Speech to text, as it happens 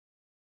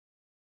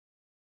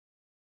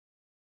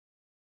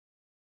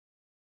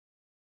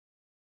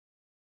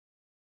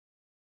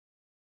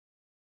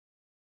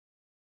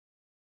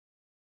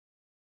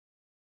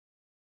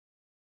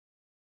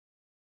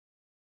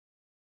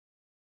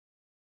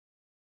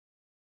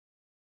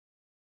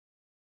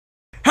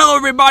Hello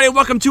everybody,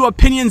 welcome to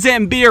Opinions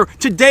and Beer.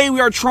 Today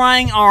we are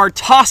trying our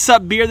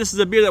toss-up beer. This is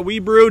a beer that we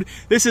brewed.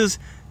 This is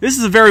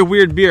a very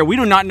weird beer. We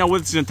do not know what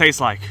this is going to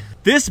taste like.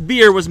 This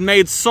beer was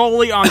made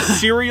solely on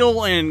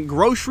cereal and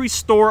grocery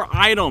store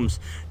items.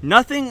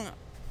 Nothing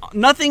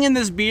in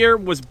this beer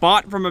was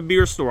bought from a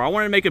beer store. I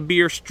wanted to make a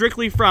beer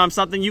strictly from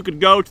something you could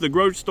go to the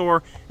grocery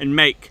store and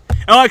make.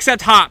 Oh,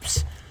 except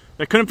hops.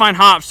 I couldn't find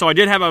hops, so I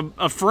did have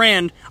a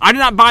friend. I did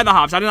not buy the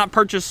hops. I did not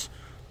purchase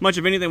much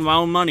of anything with my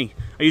own money.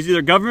 I used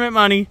either government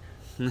money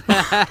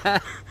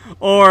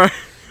or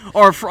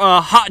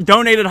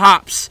donated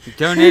hops.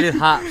 Donated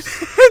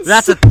hops.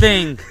 That's a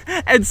thing.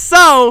 And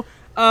so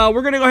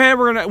we're gonna go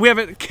ahead. We have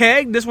a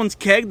keg. This one's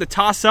keg. The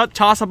toss up.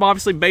 Toss up,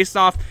 obviously based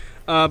off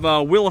of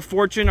Wheel of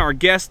Fortune. Our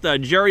guest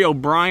Jerry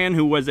O'Brien,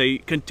 who was a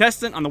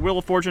contestant on the Wheel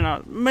of Fortune,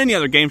 many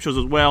other game shows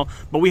as well.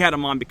 But we had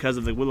him on because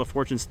of the Wheel of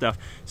Fortune stuff.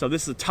 So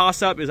this is a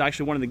toss up. Is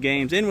actually one of the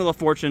games in Wheel of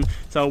Fortune.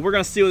 So we're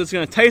gonna see what it's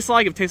gonna taste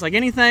like. If it tastes like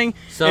anything,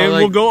 So and like,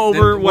 we'll go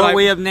over what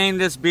we have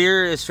named this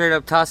beer is straight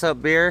up toss up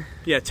beer.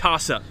 Yeah,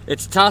 toss up.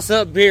 It's toss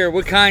up beer.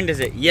 What kind is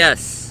it?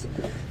 Yes.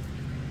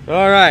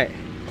 All right.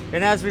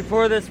 And as we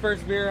pour this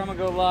first beer, I'm gonna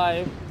go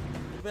live.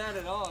 Not bad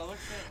at all. It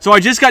looks good. So I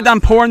just got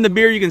done pouring the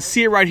beer. You can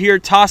see it right here.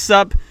 Toss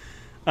up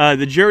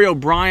the Jerry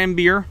O'Brien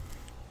beer.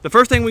 The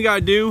first thing we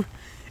gotta do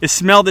is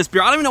smell this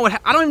beer. I don't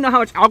even know how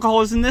much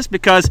alcohol is in this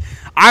because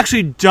I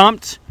actually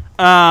dumped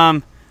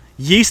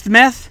yeast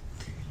meth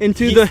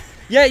into the.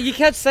 Yeah, you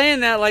kept saying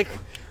that. Like,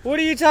 what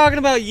are you talking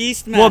about,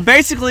 yeast meth? Well,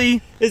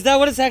 basically, is that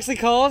what it's actually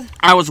called?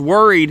 I was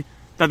worried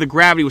that the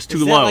gravity was too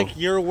Is that low. like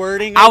your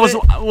wording? I of was.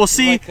 it? Well,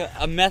 see, like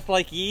a meth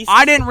like yeast.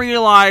 I didn't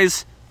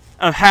realize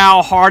of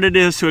how hard it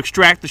is to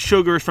extract the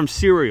sugars from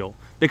cereal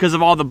because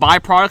of all the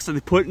byproducts that they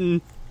put in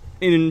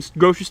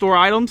grocery store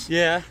items.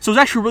 Yeah. So it's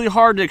actually really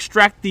hard to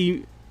extract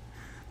the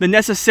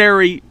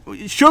necessary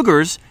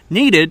sugars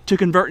needed to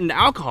convert into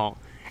alcohol.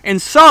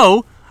 And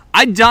so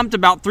I dumped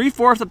about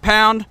 3/4 a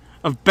pound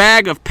of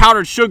bag of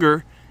powdered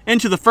sugar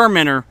into the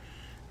fermenter,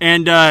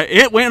 and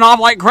it went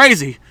off like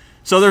crazy.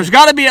 So there's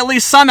got to be at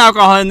least some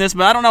alcohol in this,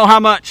 but I don't know how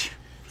much.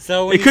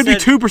 So when It could be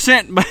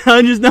 2%, but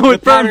I just know the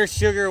it. powdered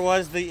sugar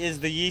is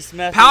the yeast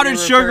meth. Powdered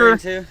that you're referring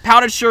sugar. to?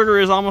 Powdered sugar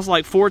is almost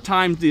like 4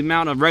 times the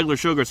amount of regular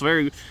sugar. It's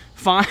very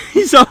fine.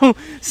 so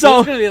It's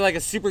gonna be like a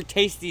super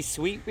tasty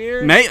sweet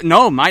beer. might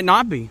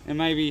not be. It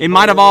might be. It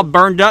might have all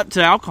burned up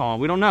to alcohol.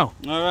 We don't know.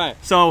 All right.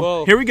 So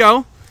Well, here we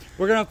go.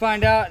 we're gonna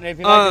find out, and if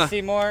you'd like to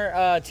see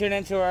more, tune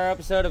into our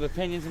episode of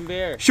Opinions and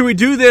Beer. Should we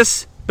do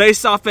this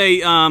based off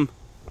a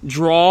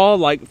draw,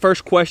 like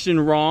first question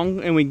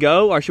wrong and we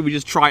go, or should we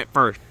just try it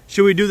first?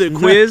 Should we do the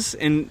quiz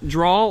and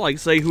draw, like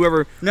say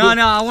whoever? No,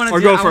 I want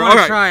to go for it. All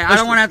right, try it. I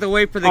don't want to have to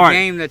wait for the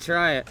game to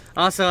try it.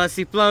 Also, I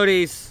see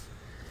floaties.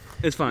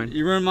 It's fine.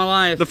 You ruined my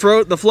life. The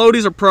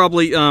floaties are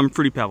probably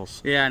Fruity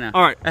Pebbles. Yeah, I know.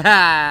 All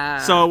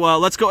right. So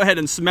let's go ahead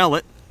and smell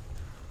it.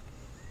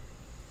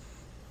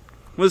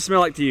 What does it smell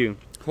like to you?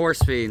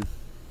 Horse feed.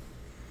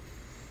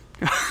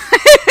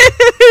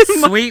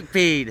 Sweet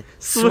feed.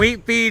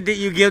 Sweet feed that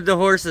you give the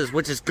horses,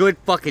 which is good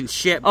fucking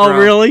shit, bro. Oh,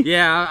 really?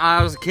 Yeah,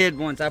 I was a kid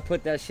once. I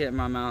put that shit in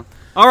my mouth.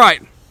 All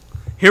right.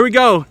 Here we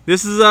go.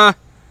 This is gonna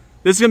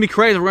be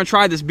crazy. We're gonna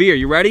try this beer.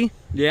 You ready?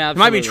 Yeah, It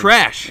might absolutely. be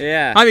trash.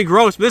 Yeah. It might be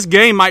gross, but this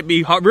game might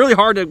be really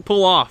hard to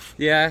pull off.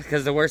 Yeah,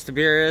 because the worse the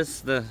beer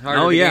is, the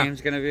harder the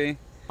game's gonna be.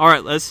 All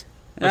right, let's.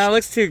 No, it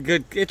looks too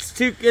good.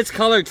 It's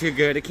colored too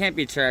good. It can't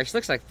be trash. It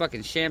looks like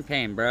fucking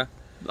champagne, bro.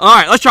 All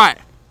right, let's try it.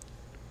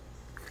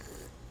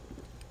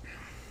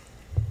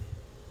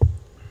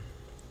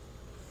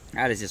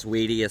 That is just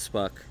weedy as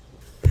fuck.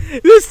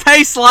 This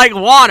tastes like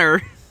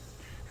water,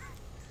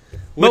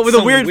 but with a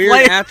some weird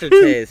flavor.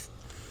 aftertaste.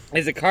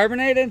 Is it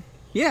carbonated?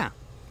 Yeah.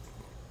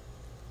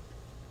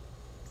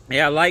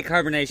 Yeah, light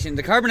carbonation.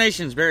 The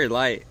carbonation is very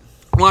light.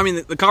 Well, I mean,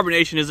 the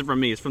carbonation isn't from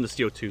me; it's from the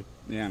CO2.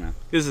 Yeah, I know.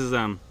 This is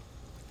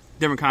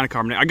different kind of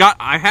carbonate.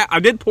 I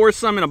did pour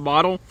some in a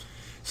bottle,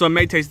 so it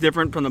may taste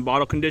different from the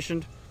bottle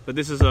conditioned. But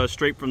this is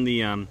straight from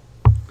the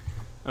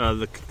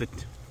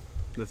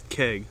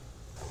keg.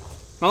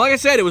 Now, like I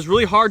said, it was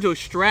really hard to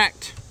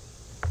extract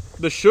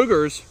the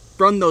sugars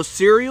from those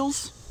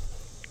cereals,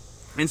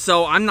 and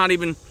so I'm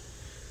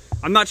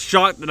not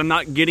shocked that I'm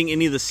not getting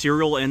any of the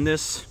cereal in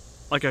this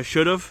like I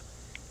should have,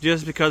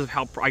 just because of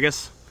how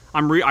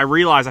I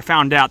realized I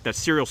found out that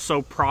cereal's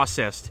so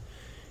processed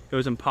it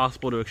was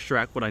impossible to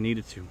extract what I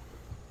needed to.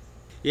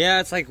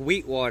 Yeah, it's like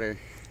wheat water.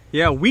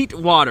 Yeah, wheat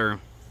water.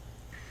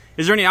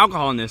 Is there any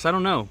alcohol in this? I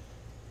don't know.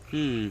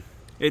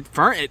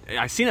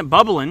 I seen it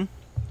bubbling.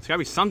 It's gotta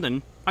be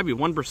something. Might be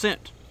 1%,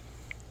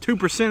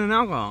 2% in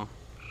alcohol.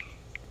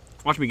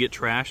 Watch me get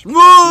trashed.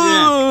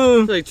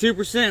 Yeah, it's like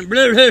 2%.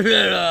 Blah, blah,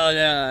 blah,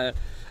 blah.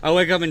 I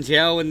wake up in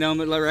jail with no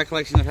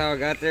recollection of how I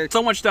got there.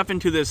 So much stuff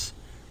into this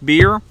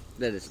beer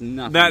That is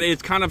nothing. that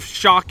it's kind of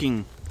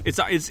shocking. It's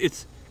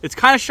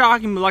kind of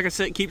shocking, but like I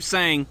said, keep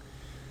saying,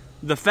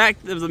 the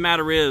fact of the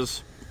matter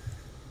is,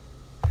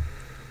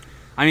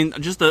 I mean,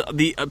 just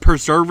the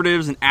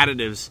preservatives and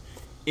additives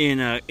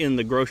in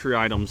the grocery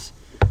items,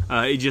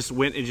 it just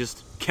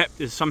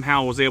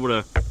somehow was able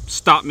to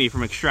stop me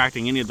from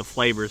extracting any of the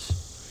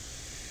flavors.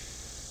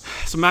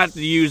 So I'm gonna have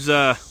to use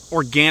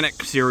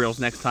organic cereals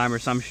next time or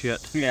some shit.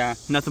 Yeah.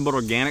 Nothing but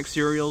organic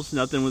cereals.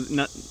 Nothing with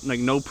like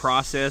no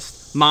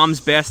processed. Mom's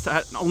Best.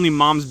 Only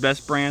Mom's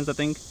Best brands, I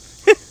think.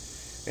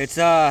 It's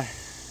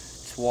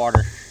water.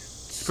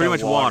 It's pretty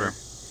much water.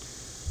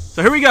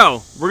 So here we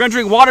go. We're gonna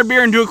drink water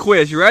beer and do a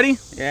quiz. You ready?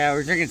 Yeah,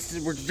 we're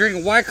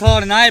drinking White Claw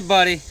tonight,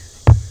 buddy.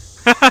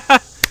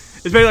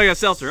 It's basically like a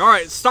seltzer. All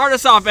right, start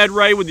us off, Ed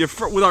Ray, with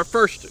our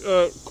first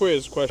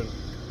quiz question.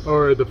 All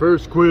right, the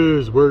first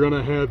quiz we're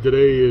gonna have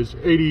today is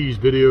 80s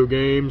video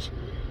games.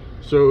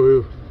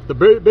 So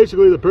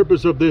basically the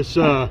purpose of this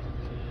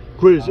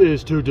quiz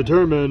is to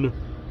determine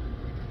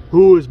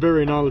who is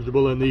very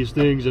knowledgeable in these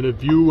things, and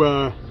if you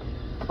are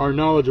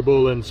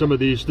knowledgeable in some of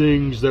these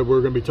things that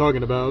we're gonna be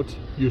talking about,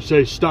 you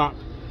say stop.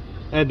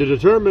 And to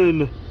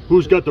determine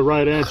who's got the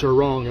right answer or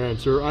wrong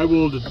answer, I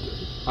will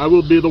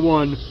be the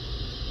one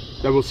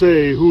that will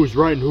say who's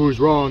right and who's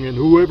wrong, and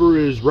whoever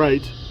is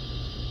right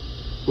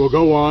will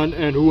go on,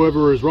 and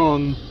whoever is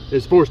wrong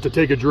is forced to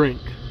take a drink.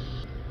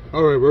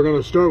 Alright, we're going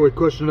to start with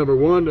question number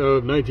 1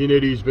 of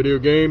 1980s video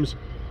games.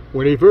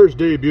 When he first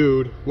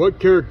debuted, what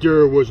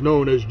character was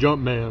known as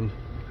Jumpman?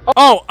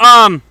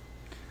 Oh,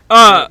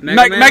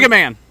 Mega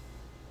Man.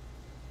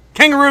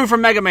 Kangaroo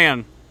from Mega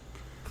Man.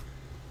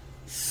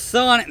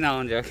 Sonic. No,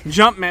 I'm joking.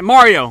 Jumpman.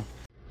 Mario.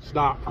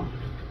 Stop.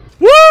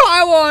 Woo!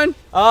 I won.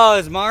 Oh,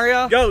 it's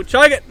Mario? Go,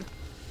 chug it.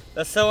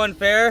 That's so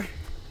unfair.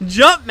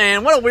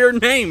 Jumpman. What a weird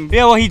name.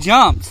 Yeah, well, he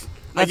jumped.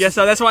 I guess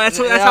so. That's how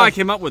I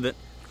came up with it.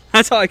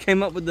 That's how I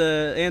came up with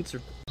the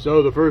answer.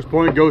 So the first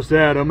point goes to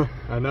Adam,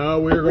 and now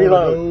we're going to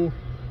go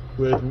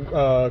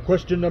with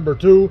question number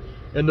 2.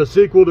 In the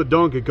sequel to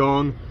Donkey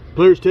Kong,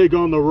 players take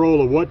on the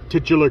role of what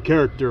titular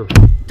character?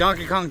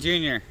 Donkey Kong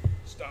Jr.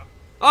 Stop.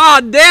 Oh,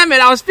 damn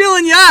it. I was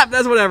feeling you up.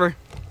 That's whatever.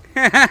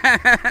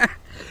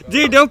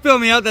 Dude, don't fill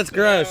me out. That's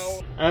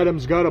gross.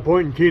 Adam's got a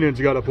point and Keenan's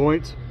got a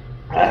point.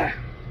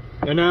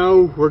 And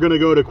now we're going to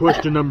go to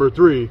question number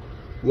 3.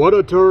 What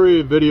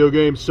Atari video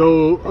game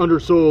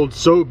undersold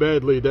so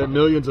badly that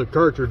millions of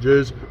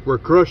cartridges were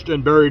crushed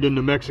and buried in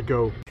New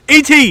Mexico?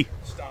 E.T.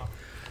 Stop.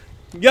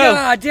 Go.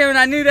 God damn it,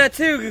 I knew that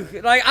too.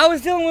 Like, I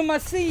was dealing with my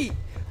seat.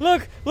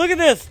 Look at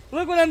this.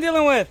 Look what I'm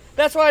dealing with.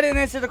 That's why I didn't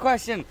answer the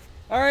question.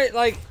 Alright,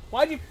 like,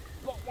 why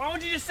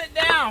would you just sit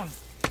down?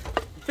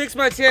 Fix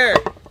my chair.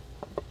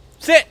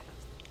 Sit.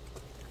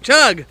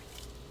 Chug.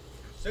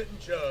 Sit and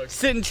chug.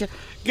 Sit and chug.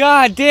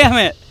 God damn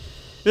it.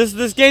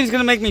 This game's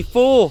gonna make me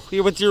full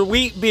with your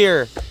wheat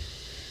beer.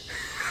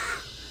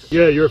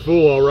 Yeah, you're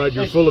full, all right.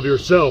 You're full of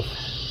yourself.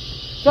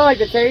 It's not like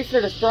the taste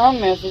or the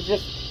strongness. It's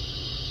just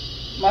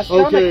my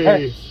stomach Okay,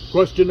 hurts.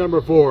 question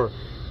number 4.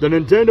 The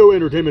Nintendo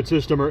Entertainment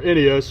System, or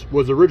NES,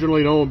 was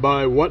originally known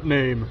by what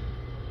name?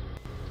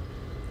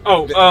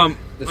 Oh,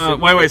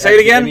 wait, say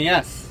it again?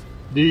 Yes.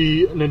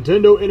 The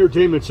Nintendo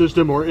Entertainment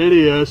System, or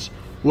NES,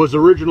 was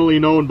originally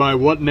known by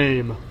what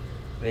name?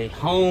 The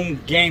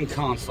home game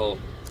console.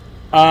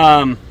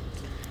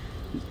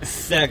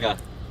 Sega.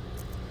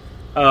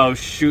 Oh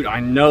shoot, I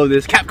know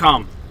this.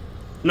 Capcom.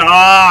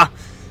 Nah.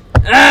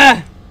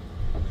 Ah.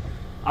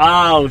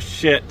 Oh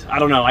shit. I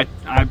don't know. I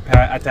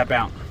tap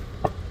out.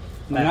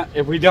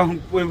 If we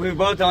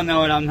both don't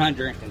know it, I'm not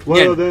drinking.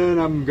 Well, then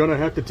I'm gonna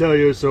have to tell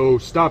you. So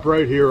stop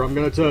right here. I'm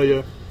gonna tell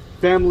you.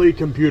 Family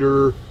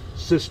Computer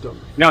System.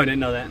 No, I didn't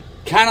know that.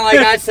 Kind of like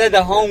I said,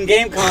 the home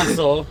game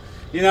console.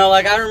 You know,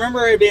 like I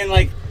remember it being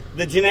like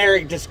the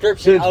generic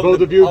description Since of both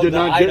the, of you of did the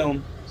not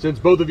item. Since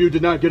both of you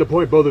did not get a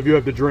point, both of you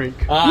have to drink.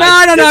 No.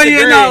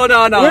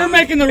 We're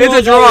making the rules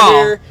It's a draw.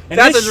 over here, and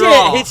That's this a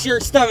draw. shit hits your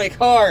stomach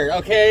hard,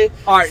 okay?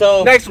 All right,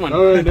 so next one.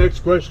 All right,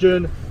 next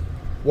question.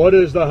 What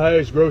is the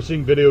highest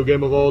grossing video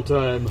game of all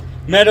time?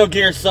 Metal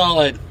Gear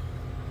Solid.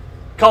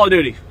 Call of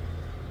Duty.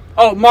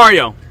 Oh,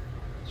 Mario.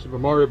 Super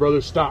Mario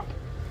Brothers. Stop.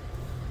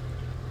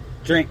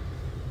 Drink.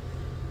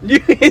 You.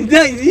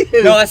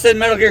 No, I said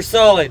Metal Gear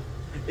Solid.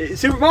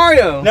 Super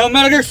Mario. No,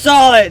 Metal Gear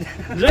Solid.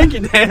 Drink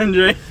it, damn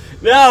drink.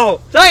 No.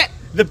 Say it.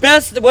 The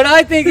best, what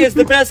I think is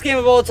the best game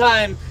of all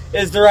time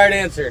is the right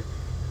answer.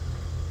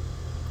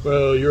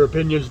 Well, your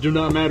opinions do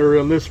not matter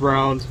in this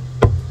round.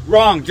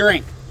 Wrong.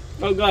 Drink.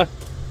 Oh god.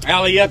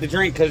 Allie, you have to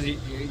drink because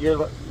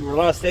your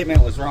last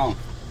statement was wrong.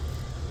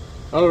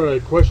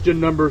 Alright, question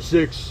number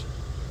 6.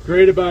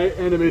 Created by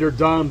animator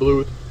Don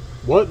Bluth,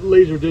 what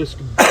Laserdisc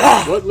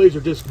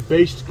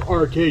based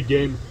arcade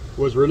game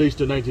was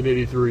released in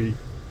 1983?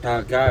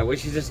 Oh god, we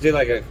should just do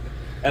like a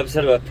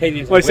episode of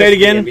opinions. Wait, say it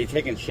again? And be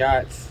taking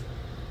shots.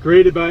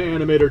 Created by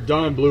animator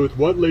Don Bluth,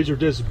 what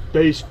Laserdisc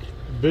based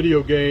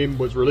video game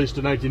was released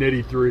in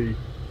 1983?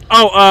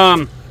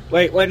 Oh,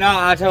 Wait, no,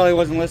 I totally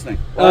wasn't listening.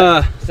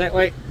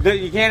 Wait,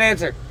 you can't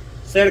answer.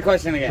 Say the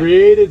question again.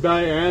 Created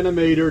by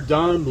animator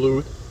Don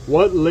Bluth,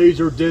 what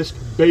Laserdisc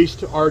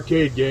based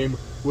arcade game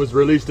was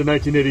released in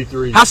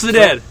 1983? House of the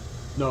Dead.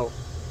 No.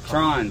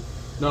 Tron.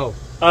 No.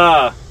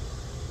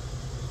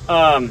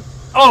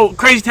 Oh,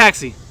 Crazy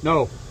Taxi.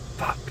 No.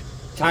 Fuck.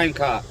 Time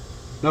Cop.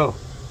 No.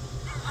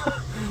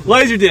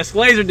 Laserdisc.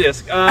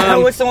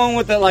 What's the one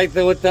with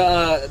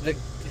the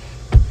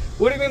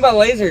what do you mean by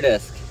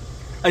Laserdisc?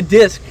 A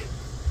disc.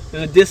 It's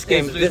a disc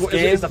game. It's a disc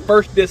game? It's the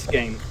first disc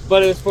game.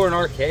 But it was for an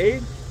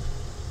arcade?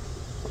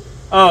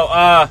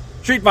 Oh,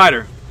 Street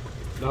Fighter.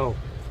 No.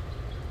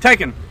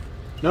 Tekken.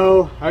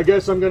 No, I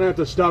guess I'm going to have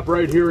to stop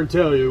right here and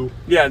tell you.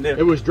 Yeah,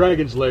 It was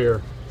Dragon's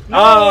Lair. No,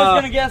 I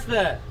was gonna guess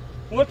that.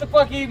 What the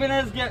fuck even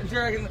is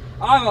Dragon?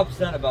 I'm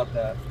upset about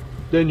that.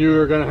 Then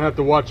you're going to have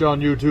to watch on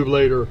YouTube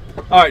later.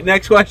 All right,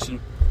 next question.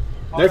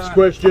 Next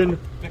question.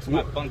 Fix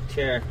my bunk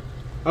chair.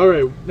 All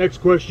right, next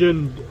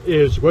question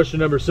is question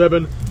number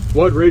 7.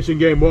 What racing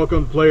game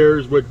welcomed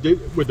players with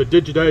a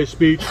digitized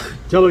speech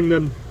telling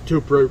them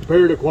to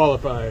prepare to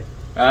qualify?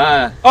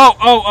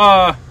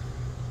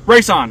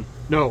 Race On.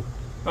 No.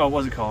 Oh,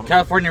 what's it called?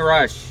 California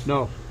Rush.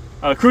 No.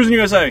 Cruising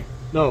USA.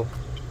 No.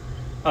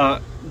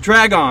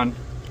 Dragon.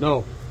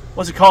 No.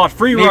 What's it called?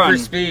 Free Need Run. for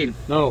Speed.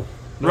 No.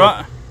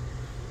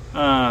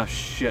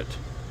 Shit.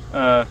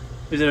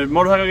 Is it a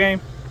motorcycle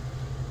game?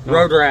 No.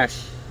 Road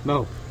Rash.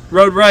 No.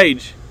 Road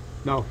Rage.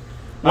 No.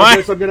 What? I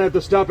guess I'm going to have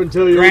to stop and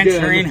tell you Gran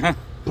again. Torino.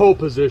 Pole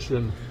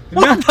position.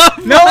 No,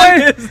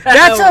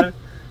 that's a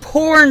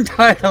porn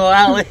title,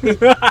 Allie.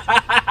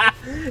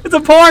 It's a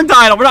porn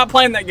title. We're not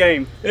playing that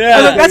game.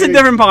 Yeah. That's a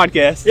different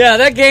podcast. Yeah,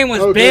 that game was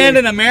Okay. banned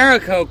in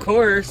America, of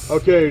course.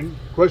 Okay,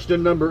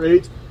 question number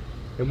 8.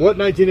 In what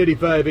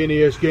 1985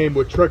 NES game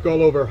would trek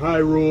all over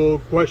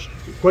Hyrule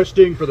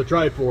questing for the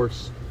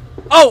Triforce?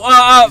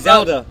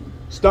 Zelda.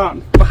 Stop.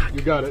 You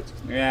got it.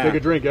 Yeah. Take a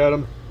drink,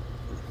 Adam.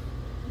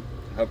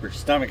 Hope your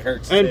stomach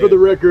hurts. And for the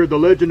record, The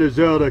Legend of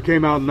Zelda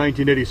came out in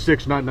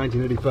 1986, not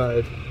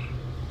 1985.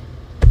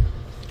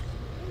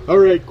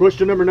 Alright,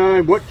 question number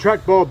 9. What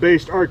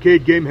trackball-based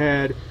arcade game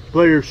had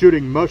players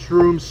shooting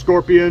mushrooms,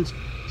 scorpions,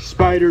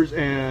 spiders,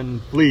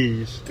 and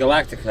fleas?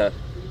 Galactica.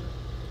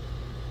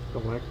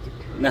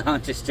 Galactica. No,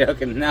 I'm just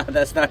joking. No,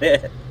 that's not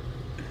it.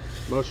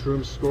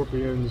 Mushrooms,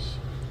 scorpions,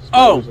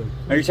 Oh. spiders,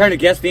 Are you trying to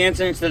guess the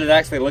answer instead of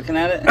actually looking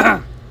at it?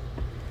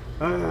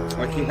 and...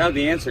 Like you have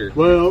the answer.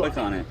 Well- Click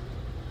on it.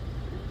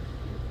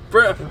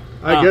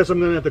 I guess I'm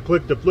going to have to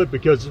click the flip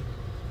because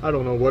I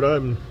don't know what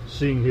I'm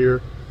seeing here.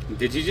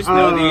 Did you just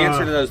know the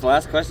answer to those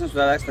last questions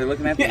without actually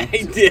looking at them? Yeah,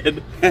 he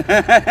did.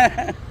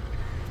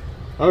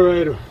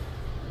 Alright.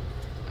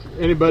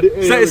 Anybody?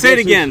 any Say other it guesses?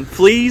 again.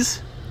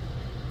 Fleas.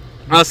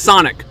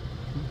 Sonic.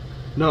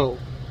 No.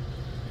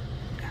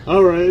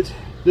 Alright.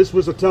 This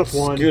was a tough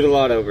one. Scoot a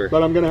lot over.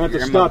 But I'm going to have to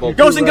You're stop my you.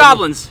 Ghosts two and right-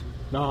 Goblins.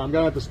 No, I'm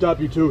going to have to stop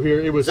you two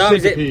here. It was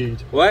Zombies-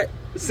 Centipede. What?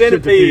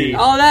 Centipede.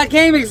 Oh, that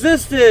game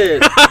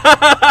existed.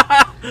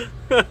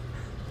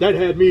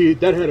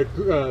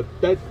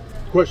 That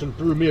question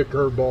threw me a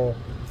curveball.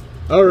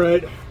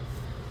 Alright.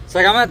 It's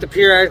like I'm gonna have to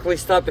periodically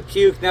stop to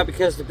puke, not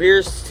because the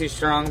beer's too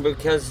strong, but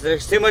because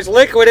there's too much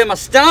liquid in my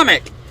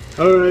stomach.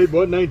 Alright,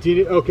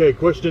 okay,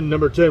 question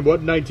number 10.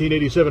 What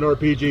 1987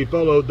 RPG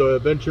followed the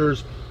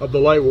adventures of the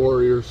Light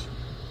Warriors?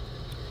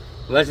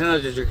 Legend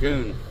of the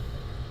Dragoon.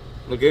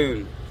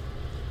 Lagoon.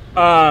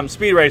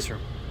 Speed Racer.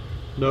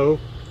 No.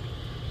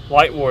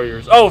 Light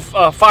Warriors. Oh,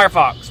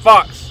 Firefox.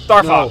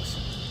 Star No. Fox.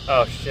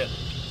 Oh, shit.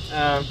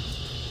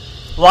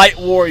 Light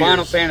Warriors.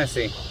 Final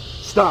Fantasy.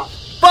 Stop.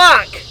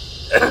 Fuck!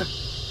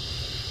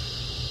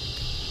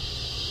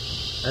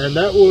 And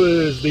that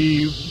was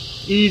the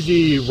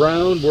easy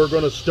round. We're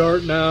going to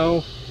start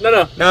now.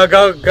 No. No,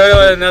 go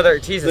to another.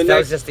 Jesus, The that next-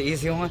 was just the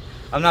easy one.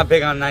 I'm not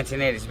big on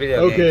 1980s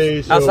video Okay,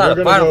 games. so Outside we're of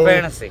gonna Final go-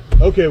 Fantasy.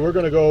 Okay, we're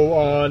going to go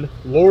on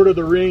Lord of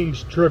the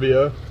Rings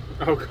trivia.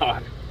 Oh,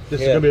 God.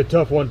 This is Yeah. going to be a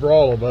tough one for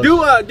all of us.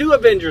 Do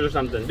Avengers or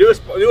something. Do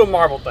a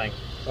Marvel thing.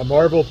 A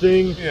Marvel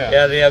thing.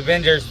 Yeah, the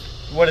Avengers.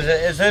 What is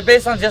it? Is it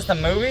based on just a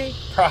movie?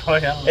 Probably. I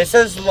don't know. It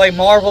says like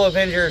Marvel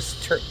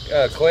Avengers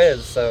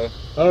quiz. So,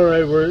 All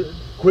right, we're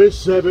quiz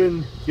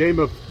 7, game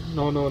of...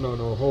 No,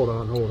 hold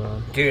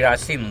on. dude, I've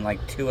seen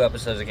like 2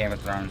 episodes of Game of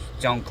Thrones.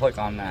 Don't click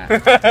on that.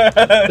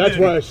 That's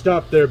why I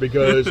stopped there,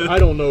 because I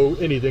don't know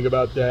anything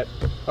about that.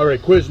 All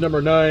right, quiz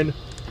number 9,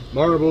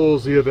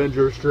 Marvel's The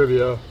Avengers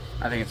trivia.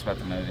 I think it's about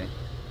the movie.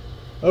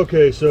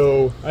 Okay,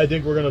 so I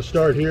think we're going to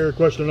start here.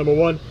 Question number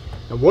 1.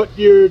 And what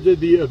year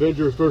did the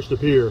Avengers first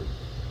appear?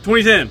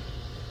 2010.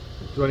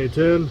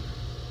 2010?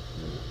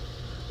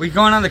 We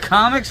going on the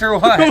comics or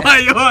what?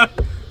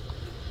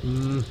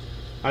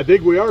 I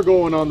think we are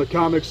going on the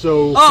comics,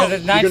 so Oh, Is it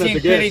you're gonna have to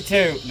guess.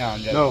 1952? No, I'm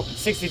joking. No.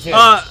 62.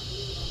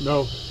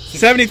 No.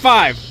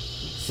 75.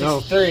 No.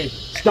 63.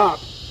 Stop.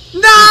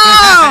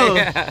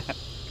 No!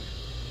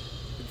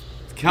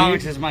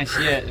 Comics is my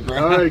shit, bro.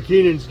 All right,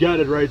 Keenan's got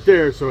it right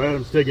there, so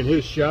Adam's taking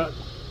his shot.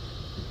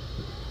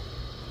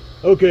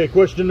 Okay,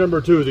 question number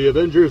 2. The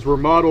Avengers were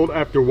modeled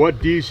after what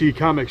DC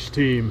Comics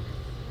team?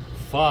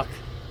 Fuck.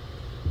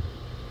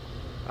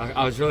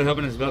 I was really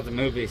hoping it's about the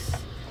movies.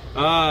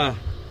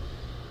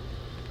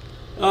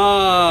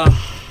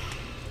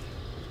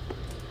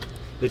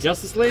 The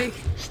Justice League?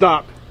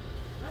 Stop.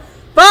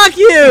 Fuck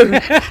you!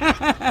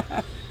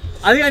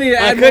 I think I need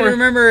to I add couldn't more.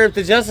 remember if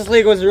the Justice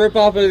League was a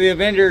ripoff of the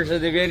Avengers or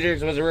the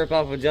Avengers was a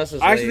ripoff of Justice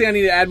League. I actually think I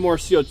need to add more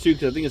CO2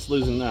 because I think it's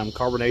losing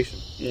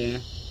carbonation. Yeah.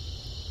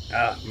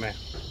 Oh, man.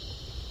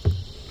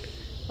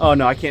 Oh,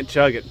 no, I can't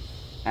chug it.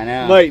 I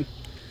know. Wait.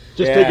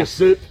 Just Yeah. take a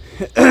sip.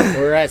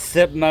 We're at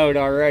sip mode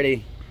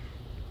already.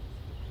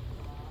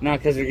 Not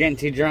because we're getting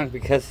too drunk,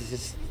 because it's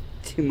just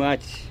too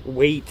much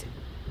wheat.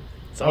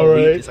 It's all All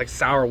wheat. right. It's like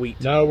sour wheat.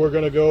 Now we're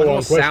gonna go on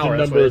Almost question sour.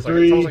 That's what number it's like. It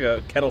 3. sounds like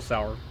a kettle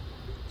sour.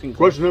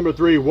 Question number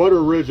 3. What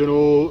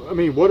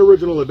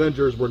original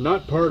Avengers were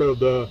not part of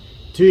the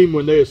team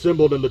when they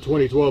assembled in the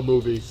 2012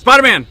 movies?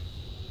 Spider-Man.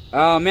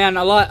 Oh man,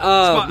 a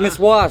lot. Miss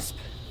Wasp.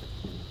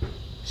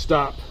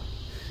 Stop.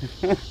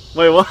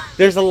 Wait, what?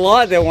 There's a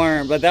lot that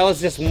weren't, but that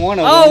was just one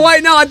of them. Oh,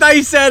 wait, no, I thought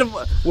you said...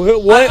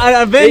 What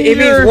Avenger. It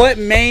means what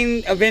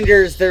main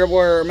Avengers there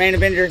were main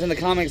Avengers in the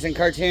comics and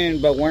cartoon,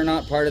 but were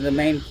not part of the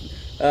main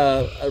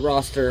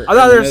roster. I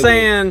thought in they the were movie.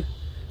 saying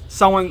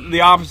someone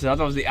the opposite. I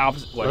thought it was the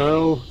opposite way.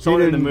 Well,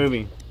 Someone in the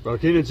movie. Well,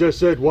 Keenan just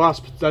said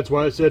Wasp. That's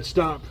why I said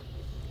stop.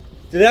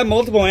 Did that have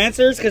multiple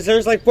answers? Because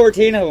there's like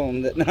 14 of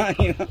them. That not,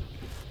 you know.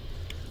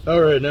 All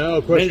right,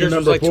 now question Avengers was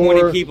number like 4.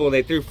 20 people.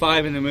 They threw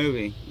 5 in the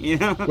movie. You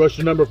know.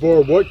 Question number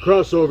 4. What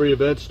crossover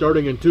event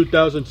starting in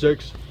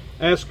 2006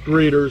 asked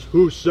readers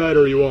whose side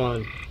are you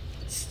on?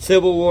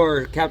 Civil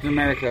War, Captain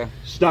America.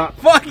 Stop.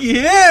 Fuck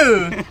you!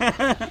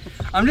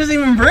 I'm just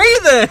even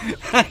breathing!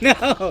 I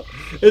know.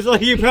 It's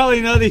like you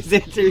probably know these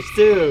answers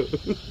too.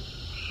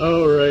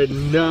 All right,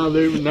 now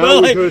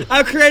Well, we like, could.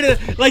 I've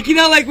created, like, you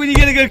know, like when you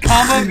get a good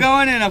combo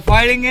going in a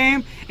fighting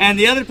game, and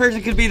the other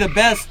person could be the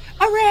best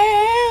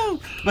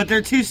around, but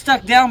they're too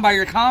stuck down by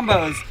your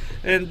combos.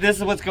 And this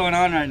is what's going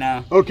on right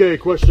now. Okay,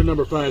 question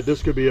number 5.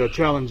 This could be a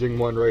challenging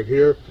one right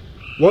here.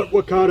 What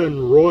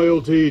Wakandan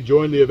royalty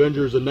joined the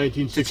Avengers in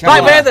 1960?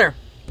 Black Panther!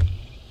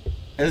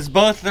 It was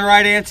both the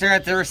right answer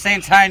at the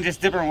same time, just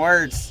different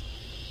words.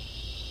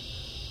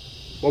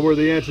 What were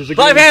the answers again?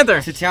 Black Panther!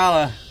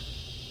 T'Challa.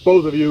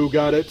 Both of you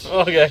got it.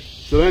 Okay.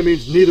 So that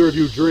means neither of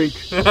you drink.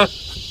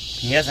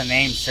 He has a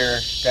name, sir.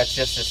 That's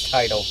just his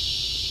title.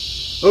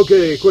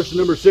 Okay, question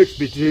number 6.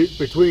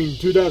 Between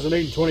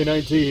 2008 and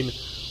 2019,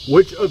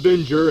 which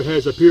Avenger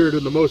has appeared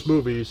in the most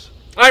movies?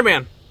 Iron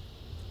Man.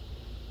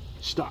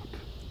 Stop.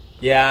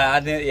 Yeah, I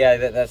knew. Yeah,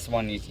 that's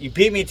one. You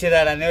beat me to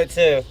that. I knew it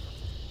too.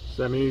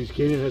 So that means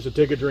Keenan has to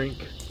take a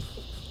drink.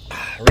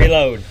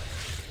 Reload.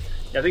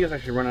 Yeah, I think it's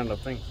actually run out of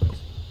things.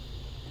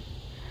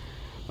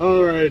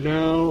 All right,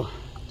 now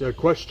to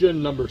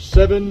question number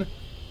 7. I'm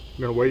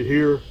gonna wait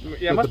here.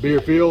 Yeah, let the beer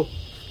feel.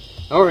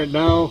 All right,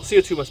 now.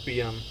 CO2 must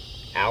be, Out.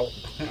 All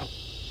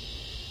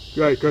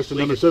right, question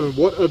number 7.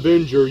 What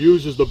Avenger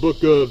uses the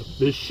book of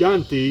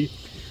Vishanti,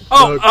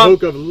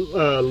 cloak of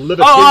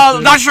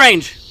levitation? Doctor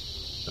Strange!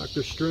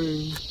 Doctor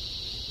Strange.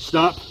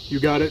 Stop.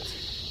 You got it.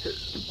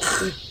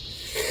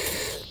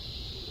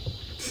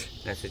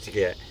 That's what you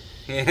get.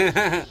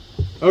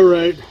 All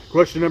right.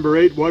 Question number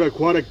 8. What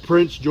aquatic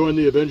prince joined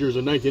the Avengers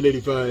in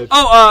 1985?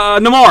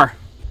 Namor.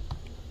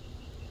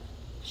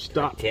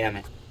 Stop. Damn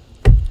it.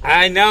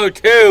 I know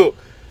too.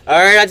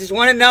 Alright, I just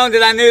wanted to know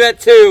that I knew that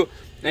too.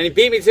 And he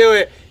beat me to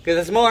it because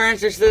it's more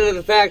interested in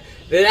the fact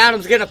that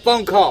Adam's getting a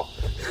phone call.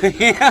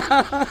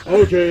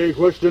 Okay.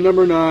 Question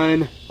number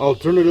 9.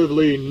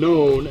 Alternatively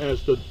known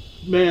as the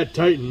Mad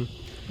Titan.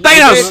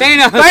 Thanos!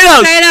 Thanos!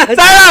 Thanos! Thanos!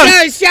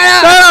 Thanos! Shut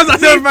up! Thanos! I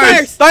said it Me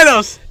first!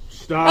 Thanos!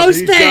 Stop. Oh, He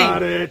Sting.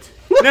 got it.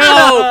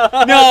 No,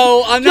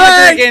 I'm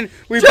not Drink! drinking.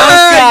 We both Drink!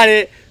 got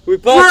it. We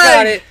both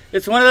got Drink! it.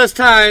 It's one of those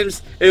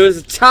times. It was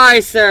a tie,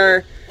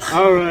 sir.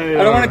 All right.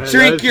 I don't want to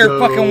drink your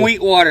fucking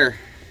wheat water.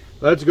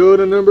 Let's go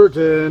to number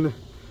 10.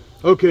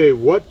 Okay,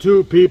 what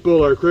 2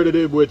 people are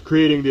credited with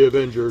creating the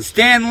Avengers?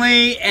 Stan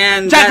Lee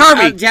and Jack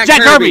Kirby! Jack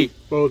Jack Kirby!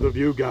 Both of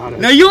you got it.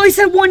 No, you only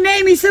said one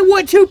name. He said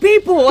what? 2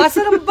 people. I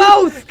said them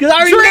both. Because I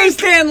already Drink. knew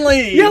Stan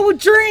Lee! Yeah, well,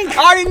 drink.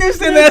 I already knew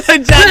Stan Lee. I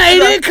said Jack. It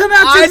didn't come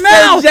out I your said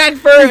mouth. Jack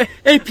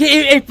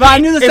Furry. But I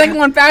knew the second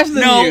one faster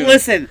than No, you.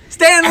 listen.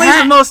 Stan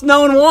Lee's the most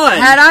known one.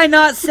 Had I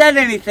not said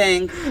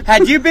anything,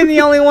 had you been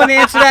the only one to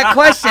answer that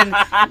question,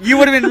 you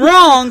would have been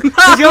wrong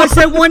because you only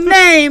said one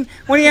name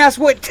when he asked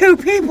what 2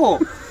 people.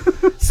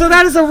 So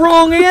that is a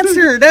wrong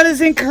answer. That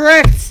is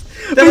incorrect.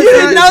 That You was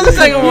didn't not- know the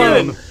second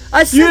one.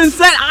 I said, You didn't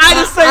say. I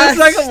just said the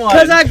second one.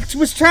 Because I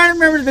was trying to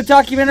remember the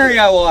documentary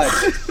I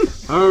watched.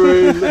 All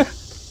right.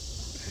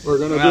 We're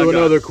going to Oh, do God.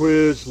 another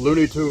quiz.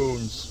 Looney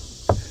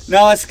Tunes.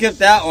 No, I skipped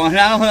that one.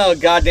 I don't know a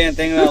goddamn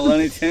thing about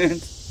Looney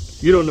Tunes.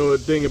 You don't know a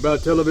thing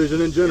about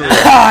television in general.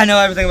 I know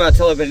everything about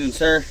television,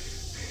 sir.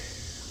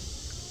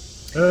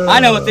 I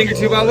know a thing or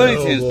two about Looney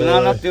Tunes, but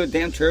not enough to do with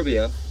damn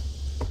trivia.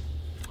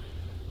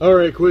 All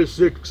right, quiz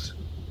 6.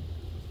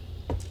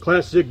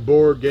 Classic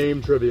board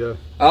game trivia.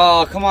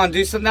 Oh, come on,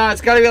 do something. No,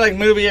 it's got to be like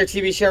movie or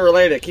TV show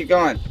related. Keep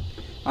going.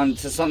 On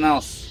to something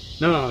else.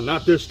 No,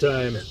 not this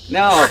time.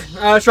 No.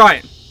 Let's try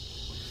it.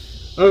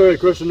 All right,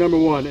 question number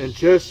 1. In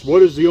chess,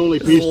 what is the only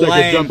piece that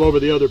Lame. can jump over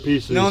the other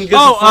pieces? No one gives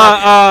a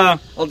fuck.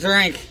 I'll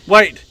drink.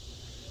 Wait.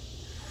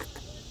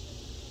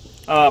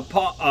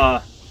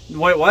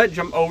 Wait, what?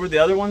 Jump over the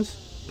other ones?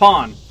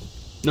 Pawn.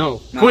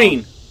 No. No.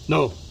 Queen.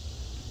 No.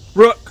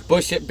 Rook.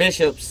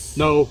 Bishops.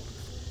 No.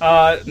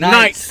 Knight.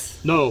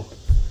 Knights. No.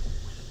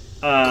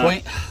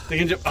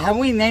 Queen. Oh, Have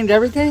we named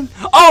everything?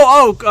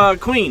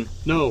 Queen.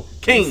 No.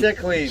 King. He said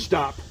Queen.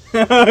 Stop.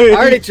 I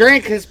already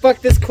drank because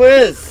fuck this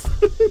quiz.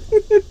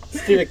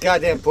 Stupid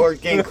goddamn board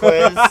game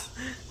quiz.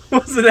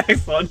 What's the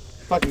next one?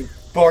 Fucking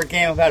board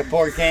game without a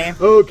board game.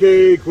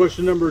 Okay,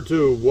 question number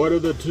 2. What are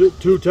the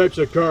two types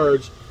of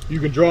cards you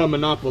can draw in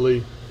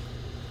Monopoly?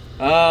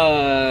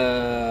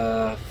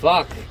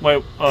 Fuck.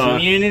 Wait,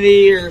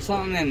 Community or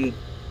something and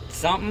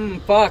something.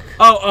 Fuck.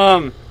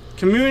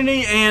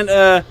 community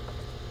and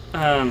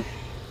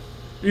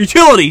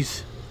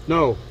utilities.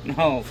 No.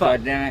 No,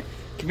 fuck damn it.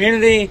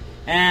 Community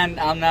and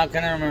I'm not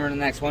gonna remember the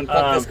next one.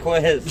 Fuck this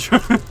quiz.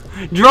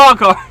 Draw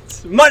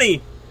cards.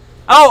 Money.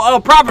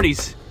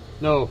 Properties.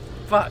 No.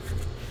 Fuck.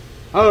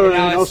 All right,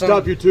 No, I'll it's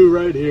stop you two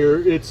right here.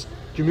 It's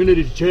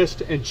community,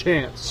 chest, and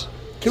chance.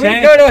 Can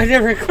we go to a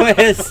different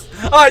quiz?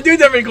 Alright, do a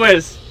different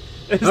quiz.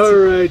 All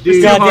right,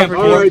 these goddamn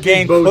all right,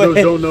 game these bozos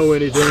quiz. don't know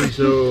anything,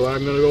 so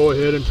I'm gonna go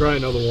ahead and try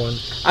another one.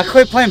 I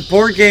quit playing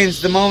board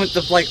games the moment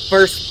the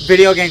first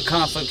video game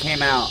console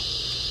came out.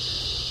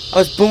 I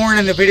was born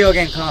in the video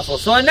game console,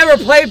 so I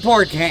never played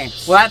board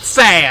games. Well, that's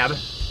sad.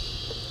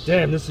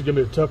 Damn, this is gonna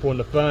be a tough one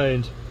to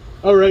find.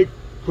 All right,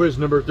 quiz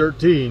number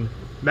 13,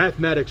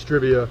 mathematics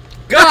trivia.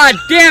 God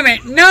damn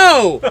it,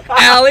 no,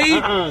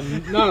 Allie.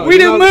 No. We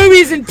do no.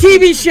 movies and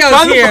TV shows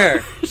Try the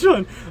here. first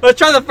one. Let's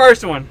try the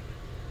first one.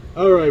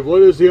 All right,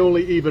 what is the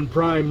only even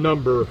prime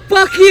number?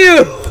 Fuck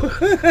you.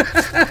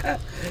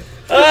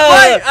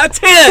 Wait, a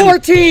 10.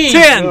 14.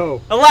 10.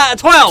 No.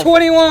 12.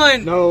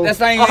 21. No. That's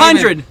not even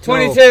 100. even.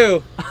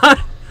 22.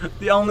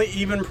 The only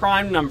even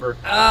prime number.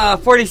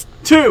 42.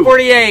 2.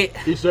 48.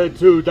 He said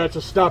 2. That's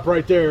a stop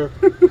right there.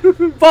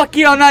 Fuck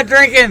you, I'm not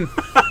drinking.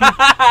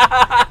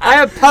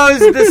 I oppose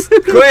this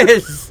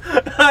quiz.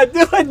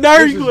 Do a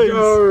nerd quiz.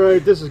 All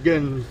right, this is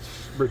getting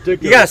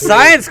ridiculous. You got a here.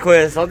 science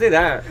quiz, I'll do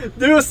that.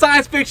 Do a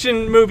science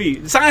fiction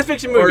movie. Science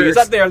fiction movie. Or It's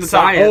up there on the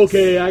top. science.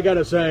 Okay, I got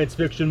a science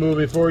fiction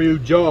movie for you,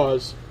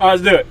 Jaws.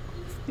 Alright, let's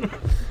do it.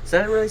 Is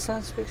that really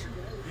science fiction?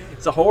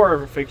 It's a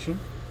horror fiction.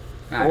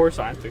 Alright. Horror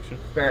science fiction.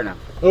 Fair enough.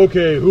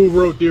 Okay, who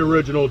wrote the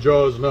original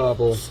Jaws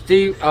novel?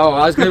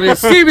 I was going to be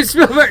Steven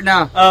Spielberg.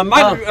 No.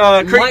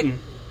 Creighton.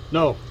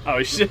 No,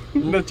 Oh shit.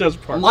 That's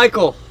just part.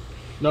 Michael.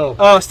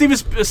 no,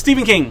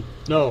 Stephen King.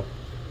 no.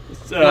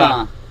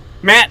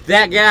 Matt.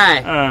 That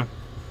guy.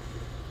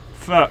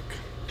 Fuck.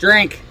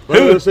 Drink.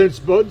 Well, since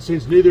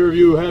neither of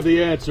you have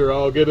the answer,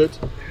 I'll give it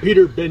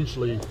Peter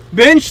Benchley.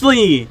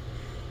 Benchley.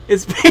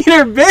 It's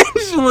Peter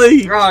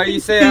Benchley. Oh, you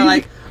say that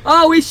like,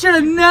 oh, we should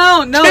have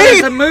known. No,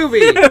 it's a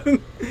movie.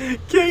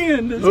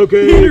 King.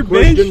 Okay, Peter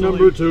question Benchley.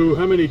 number 2.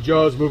 How many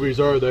Jaws movies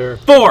are there?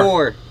 4.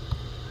 4.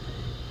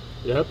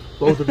 Yep,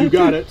 both of you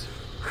got it.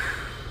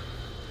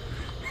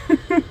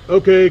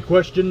 Okay,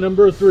 question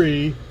number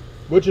 3.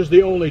 Which is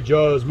the only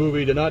Jaws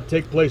movie to not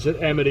take place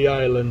at Amity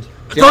Island?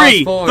 3.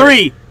 Jaws 4.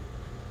 3.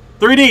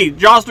 3D.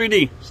 Jaws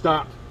 3D.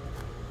 Stop.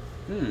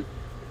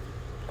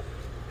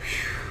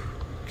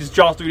 Because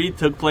Jaws 3D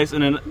took place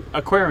in an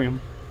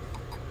aquarium.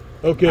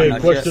 Okay, I'm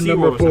not question sure.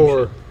 number SeaWorld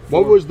or 4. some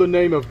What was the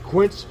name of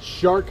Quint's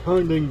shark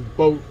hunting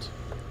boat?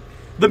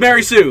 The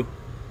Mary Sue.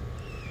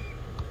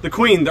 The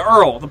Queen. The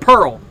Earl. The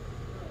Pearl.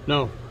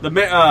 No,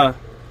 The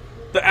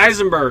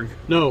Eisenberg.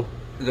 no,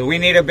 We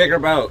need a bigger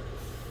boat.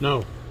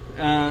 no,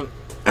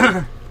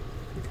 The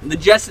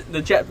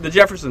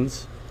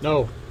Jeffersons.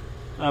 no,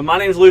 My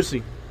name's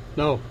Lucy.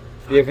 no,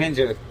 The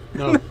Avenger.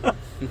 no.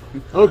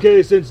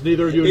 Okay, since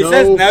neither of you He know,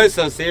 says no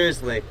so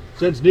seriously.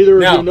 since neither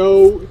of No. you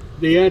know,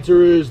 the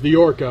answer is the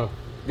Orca.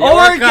 The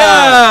Orca!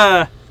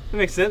 That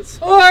makes sense.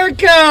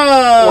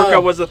 Orca!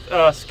 Orca was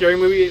a scary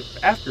movie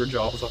after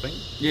Jaws, I think.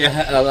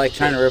 Yeah, like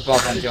trying to rip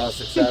off on Jaws'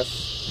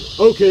 success.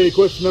 Okay,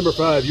 question number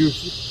 5.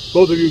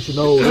 Both of you should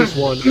know this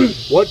one.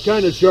 What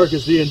kind of shark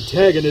is the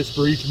antagonist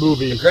for each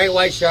movie? Great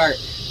White Shark.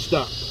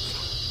 Stop.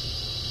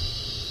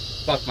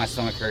 Fuck, my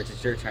stomach hurts.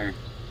 It's your turn.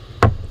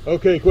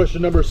 Okay,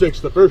 question number 6.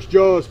 The first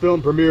Jaws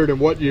film premiered in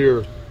what year?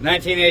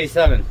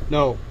 1987.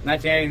 No,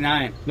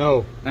 1989. no,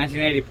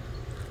 1980.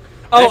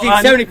 Oh,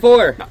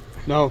 1974.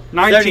 no,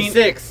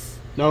 76.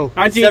 no,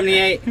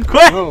 78.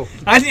 Quit! no,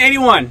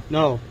 1981.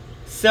 no,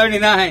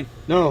 79.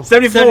 no,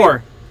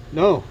 74.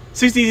 no,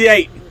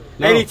 68.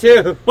 no.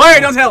 82. Wait,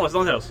 don't tell us.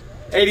 Don't tell us.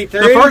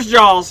 83. The first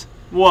Jaws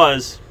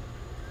was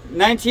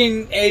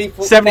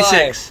 1984.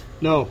 76.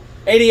 No,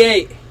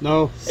 88.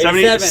 no,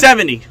 87.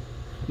 70.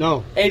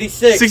 no,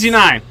 86.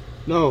 69.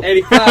 no,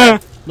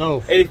 85.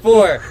 no,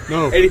 84.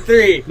 no,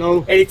 83.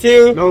 no,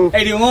 82. No.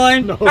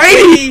 81. No.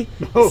 80.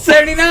 No.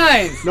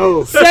 79.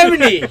 no,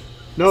 70.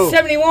 no,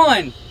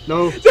 71.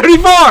 no,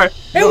 74.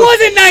 It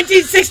wasn't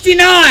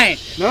 1969.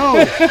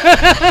 no,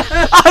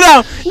 Oh,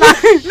 no.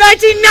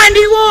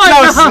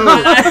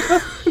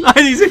 1991.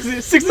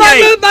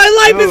 1968. My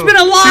life has No. been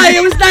a lie.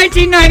 It was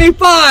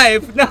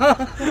 1995. No,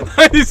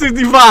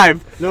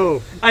 1965.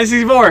 no,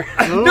 1964.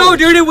 no,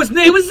 dude, it was the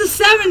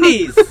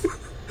 70s.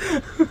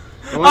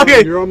 Come on,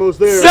 Okay. you're almost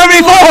there.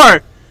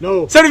 74.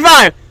 No,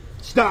 75.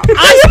 stop. Dude,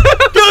 do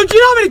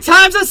you know how many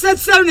times I said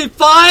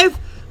 75? I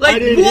Like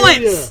didn't hear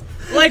once.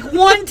 Like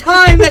one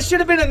time, that should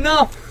have been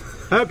enough.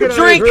 How could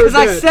Drink, I have because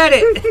I heard that? said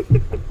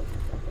it.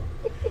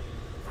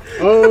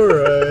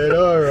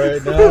 All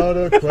right. Now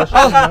to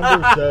question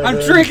number 7. I'm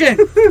drinking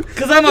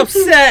because I'm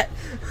upset.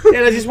 And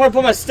I just want to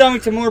put my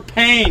stomach to more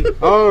pain.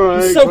 All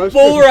right. I'm so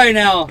full right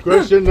now.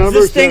 Question Is number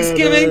this 7.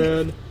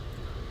 Thanksgiving?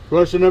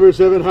 Question number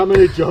 7. How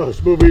many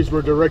Jaws movies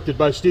were directed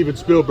by Steven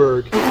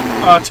Spielberg?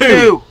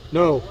 2.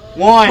 No.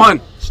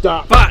 1.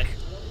 Stop. Fuck.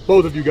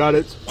 Both of you got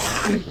it.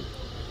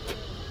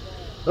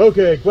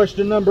 Okay,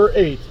 question number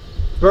 8.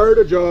 Prior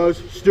to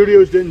Jaws,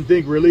 studios didn't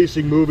think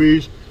releasing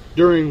movies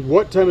during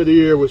what time of the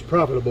year was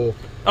profitable?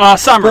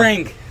 Summer.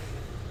 Spring.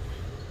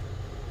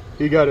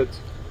 He got it.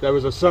 That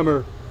was a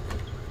summer.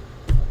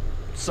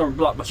 Summer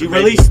blockbuster. You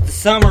baby. released the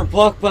summer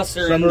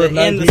blockbuster Summer of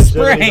in the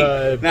spring.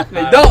 1975.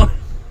 No, don't.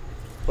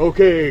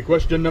 Okay,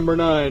 question number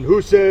 9.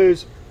 Who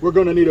says we're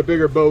going to need a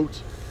bigger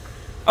boat?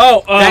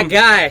 Oh, That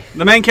guy.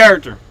 the main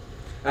character.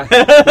 What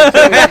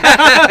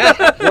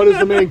is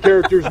the main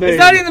character's name? It's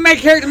not even the main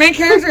character. The main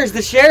character is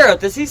the sheriff.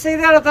 Does he say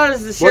that? I thought it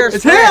was the sheriff's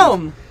It's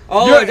friend. him.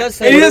 Oh, it does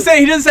say And he that.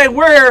 doesn't say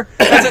where.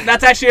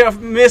 That's actually a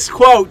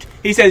misquote.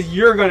 He says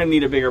you're going to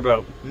need a bigger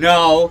boat.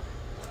 No.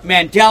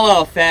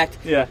 Mandela effect.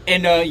 Yeah.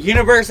 In the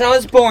universe I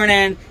was born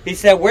in, he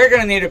said we're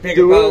going to need a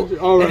bigger boat.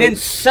 All right. And then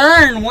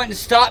CERN wouldn't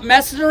stop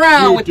messing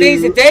around with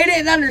things that they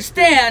didn't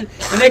understand,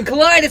 and they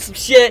collided some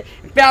shit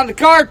and found the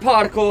card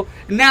particle,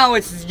 and now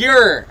it's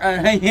your,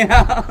 you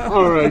know.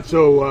 All right,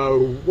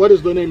 so what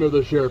is the name of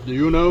the sheriff? Do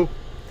you know?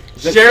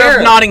 The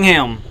Sheriff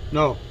Nottingham.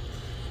 No.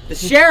 The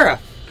sheriff.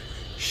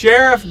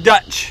 Sheriff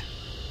Dutch.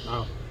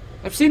 No.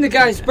 I've seen the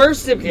guy's birth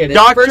certificate. His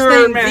Dr. First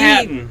name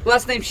Manhattan. V,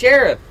 last name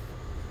Sheriff.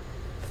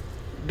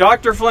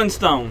 Dr.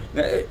 Flintstone.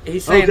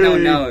 He's saying no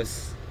one Okay.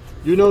 knows.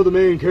 You know the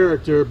main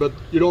character, but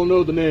you don't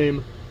know the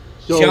name.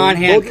 So John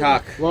both-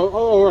 Hancock. Well,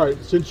 all right.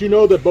 Since you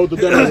know that both of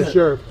them are the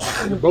sheriff,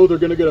 both are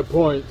going to get a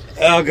point.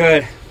 Oh,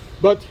 good.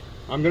 But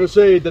I'm going to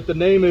say that the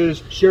name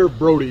is Sheriff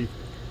Brody.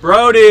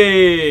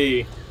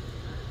 Brody.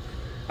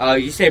 Oh,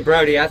 you say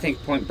Brody, I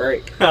think Point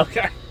Break.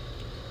 Okay.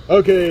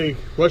 Okay,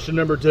 question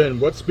number 10.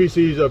 What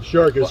species of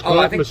shark is Well,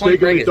 I caught think Point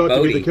Break mistakenly is thought to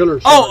be Bodie. the killer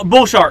Oh, shark?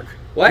 bull shark.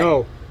 What? No.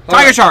 Hold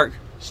Tiger on. shark.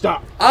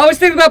 Stop. I always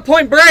think about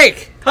Point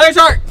Break. Tiger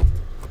shark.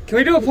 Can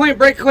we do a Point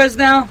Break quiz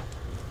now?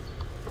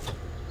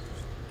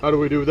 How do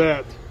we do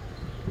that?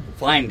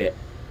 Find it.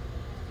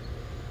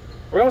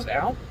 Where else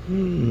out?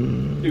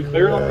 You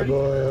clear it Oh already?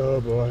 boy,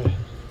 oh boy.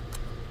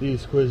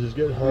 These quizzes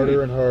get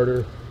harder and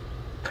harder.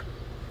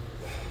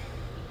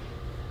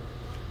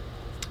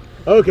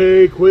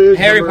 Okay, quiz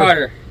Harry number-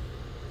 Potter.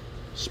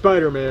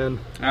 Spider-Man.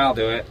 I'll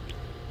do it.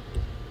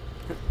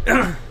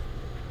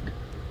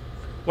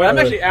 Well, I'm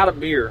actually out of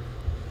beer.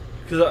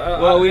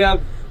 Well, we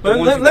have. the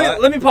ones you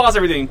got. Let me pause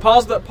everything.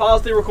 Pause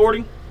the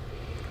recording.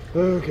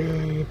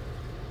 Okay,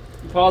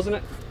 Pausing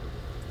it.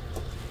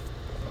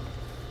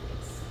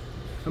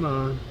 come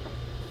on.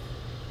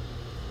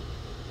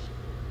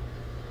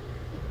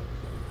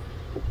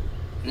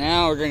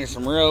 Now we're drinking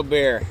some real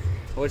beer,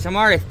 which I'm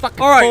already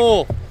fucking All right.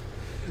 full.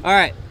 All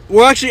right.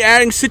 We're actually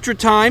adding Citra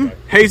Time,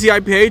 hazy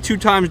IPA, 2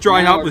 times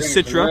dry Now hop we're with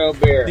drinking some real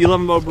Citra. beer. The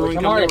 11 Bow Brewing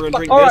I'm Company. already We're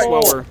gonna drink fucking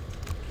this full.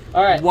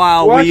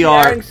 while All right. we actually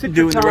are adding Citra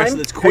doing the rest Time, of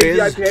this quiz. hazy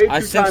IPA, I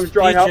 2 sense times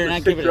dry hop future and I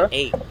with give it an Citra.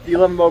 8. The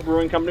 11 Bow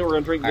Brewing Company. We're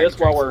gonna drink All right, this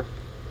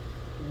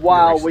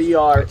while drinks. we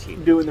are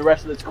doing the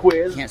rest of this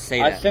quiz. Can't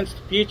say I that. sense the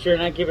future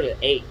and I give it an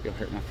 8. You'll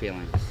hurt my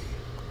feelings.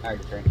 All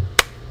right, drink.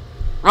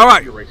 All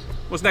right.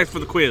 What's next for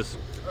the quiz?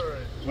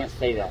 Can't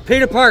say that.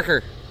 Peter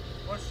Parker.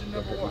 Question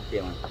You'll hurt my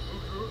feelings.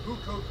 Who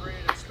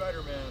co-created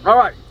Spider-Man? All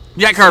right,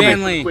 Jack Kirby.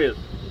 Stanley. quiz.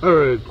 All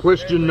right,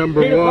 question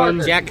number Peter 1.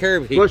 Parker. Jack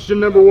Kirby. Question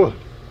number 1.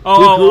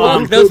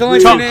 Oh, those the only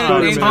two Tom, names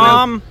I know.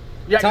 Tom,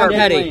 Tom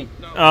Petty.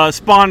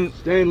 Spawn,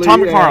 Stanley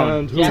Tom McFarlane.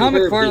 and who? Tom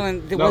Kirby.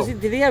 McFarlane. No.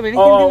 Did he have anything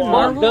to Oh, do with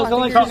Marvel? those I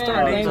only think two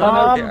you're names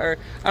starting- I know.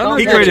 I don't know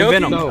He if that's created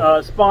joking. Venom.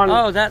 No. Spawn.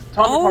 Oh, that.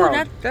 Tom Oh,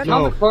 McFarlane. that. No.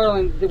 Tom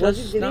McFarlane. Does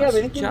Did he not have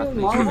anything to shock do with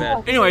me Marvel? too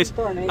bad. Anyways,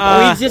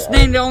 We just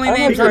named the only I know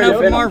names he I know created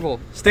from Venom. Marvel.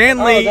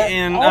 Stanley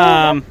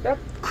and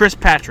Chris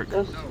Patrick.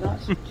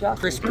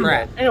 Chris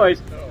Pratt. Anyways,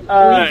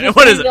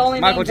 what is it?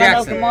 Michael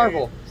Jackson.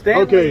 Marvel.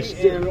 Stanley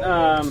Okay,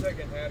 and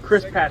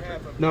Chris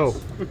Patrick. No.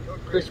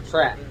 Chris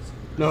Pratt.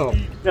 No.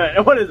 Yeah,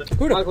 what is it?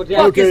 Who the Michael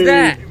fuck Jackson. is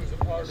that?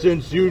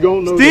 Since you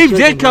don't know Steve the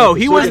second Ditko. half,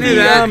 He the was second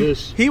the half of um,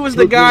 this he was the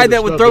cooking guy of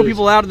that would stuff throw is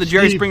people out of the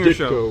Jerry Steve Springer Ditko.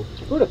 show.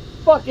 Who the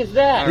fuck is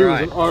that? He was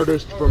Alright. an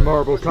artist for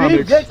Marvel Steve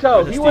Comics.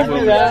 Ditko. He was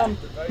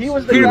he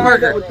was the Peter guy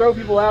Parker. that would throw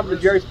people out of the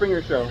Jerry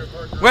Springer show.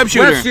 Web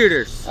shooter. Web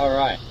shooters. All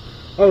right.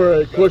 All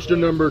right, question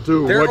number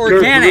 2. They're what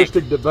organic.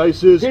 characteristic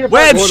devices Peter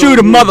Web put shooter,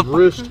 on his motherfucker.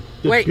 wrist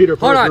did Wait, Peter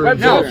hold on. Parker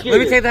No, invent? let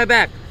me take that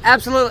back.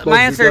 Absolutely, Both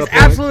my you answer got is a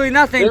point. absolutely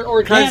nothing They're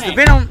because the organic.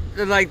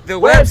 venom, like the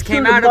Web webs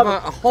came shooter, out of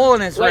mother- a hole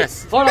in his Wait,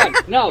 wrist. hold on.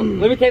 No,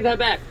 let me take that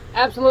back.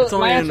 Absolutely,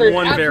 only my in answer is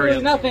one absolutely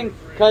variant. nothing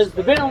because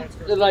the venom,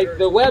 like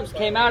the webs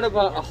came out of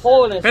a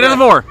hole in his Pay to the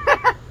wrist.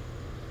 4.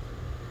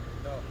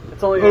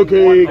 It's only in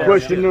Okay, one area.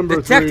 question number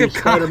Detective 3.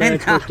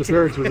 Spider-Man's Colin first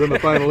appearance was in the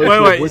final Wait,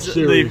 issue wait. of which the,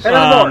 series? Pay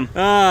to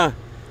the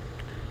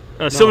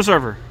 4. Silver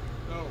Surfer.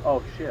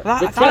 Oh shit.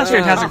 I thought it was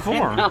Fantastic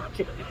Four.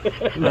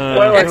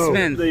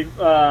 X-Men.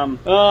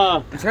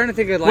 I'm trying to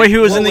think of like. Wait, he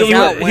was in the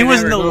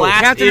whenever.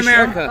 last Captain issue?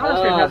 America.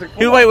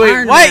 Wait.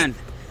 Iron Man.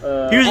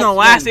 He was in the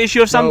last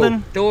issue of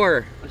something?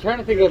 Thor. I'm trying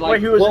to think of like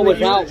Wait, he was what in the-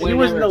 was out. he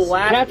was in the whenever.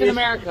 last Captain issue?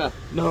 America.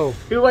 No.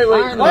 Wait.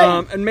 Iron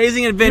What? Amazing He was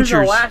in Adventures.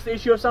 the last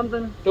issue of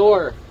something?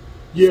 Thor.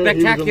 Yeah,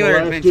 Spectacular he was in the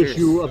last Adventures.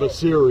 issue of a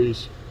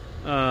series.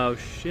 Oh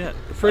shit.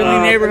 Friendly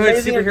neighborhood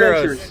Amazing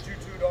superheroes.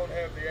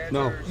 Adventures.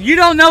 No. You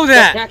don't know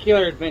that.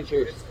 Spectacular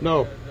Adventures.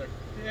 No.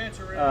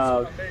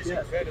 Oh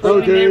shit.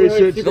 Okay,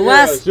 since The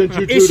last since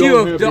you two issue don't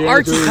of have the the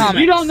Archie answers, comics.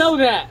 You don't know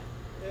that.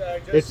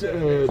 It's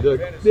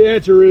the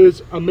answer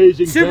is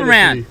Amazing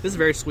Superman. Fantasy. This is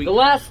very sweet. The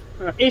last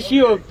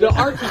issue of the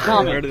Archie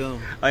comic. Oh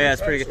yeah,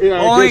 it's pretty good.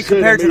 Yeah, I Only just said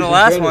compared to the Amazing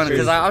last one Fantasy.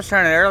 because I was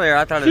trying it earlier.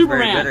 I thought it was very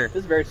Superman. bitter. This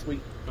is very sweet.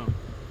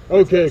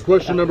 Okay,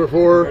 question number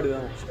 4.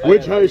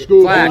 Which high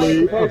school Flash.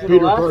 bully of Peter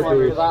Parker?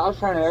 I was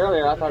trying it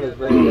earlier. I thought it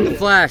was very good.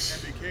 Flash.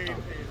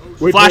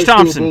 Which Flash high school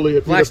Thompson. bully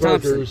of Flash Peter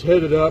Parker's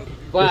headed up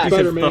Flash. the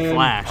Spider-Man The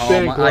Flash.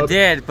 fan I club,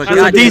 did, but That's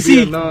God, a DC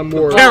Vietnam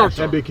War,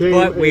 character. and became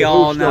But we a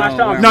all host know. of-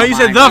 where No, you my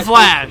said mind The is.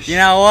 Flash. You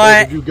know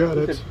what? You got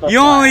it. You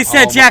only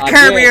said Jack I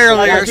Kirby did.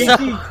 earlier,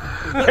 so.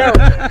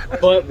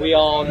 But we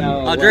all know.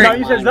 I'll what drink. No, my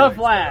you said mind the is.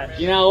 Flash.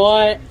 You know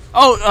what?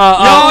 Oh,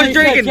 I was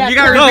drinking. You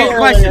gotta repeat the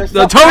question.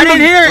 The Tobey I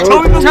didn't hear it. Okay,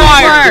 Tobey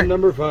Maguire. question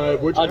number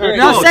 5. Which I'll drink.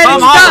 actor No, was say it, Tom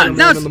stop. Holland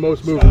No, in the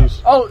most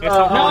movies? Oh,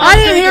 I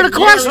didn't hear the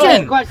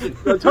question.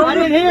 I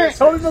didn't hear it.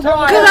 Tobey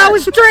Maguire. Because I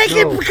was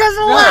drinking No. because of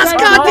the last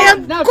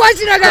goddamn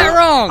question I got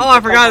wrong. Oh, I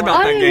forgot about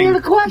I that didn't hear game.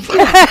 the question.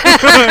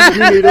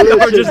 You need to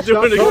listen. just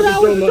doing Stop it. talking I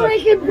so was much.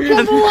 drinking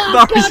because of the last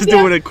Thought we was goddamn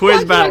doing a quiz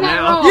question battle I got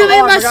now. wrong. You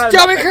think Oh, I my forgot about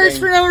stomach that hurts game.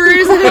 for no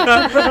reason?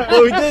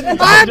 Well, we didn't.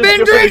 I've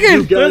been drinking.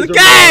 You guys There's a are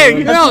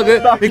gang. wrong.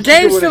 No, the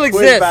game doing still a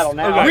quiz exists. battle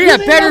now. We have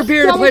better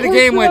beer to play the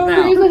game with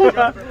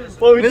now.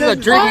 Well, we This is a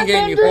did- drinking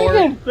game, you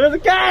whore. There's a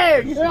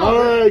gang. All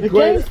right, The game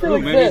quick. still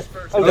exists.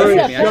 All We right,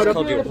 have shut better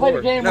up. beer to play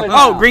the game with Oh,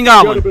 now. Green Shut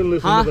up Goblin. and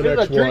listen to the This is a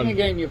next drinking one.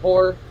 game, you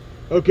whore.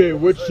 Okay,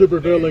 which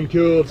supervillain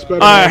killed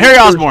Spider-Man? Harry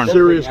Osborn.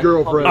 Serious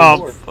girlfriend.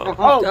 Oh,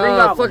 Oh, Green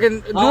Goblin.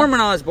 Fucking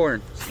Norman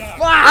Osborn.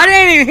 I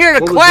didn't even hear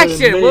the What was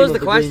question. name What was of the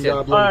Green question?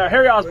 Goblin?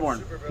 Harry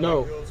Osborn.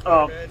 No.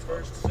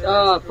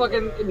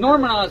 Fucking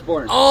Norman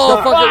Osborn. Oh,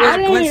 fuck, I it was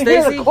didn't Gwen even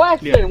hear Stacy? the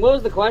question. What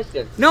was the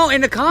question? No,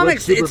 in the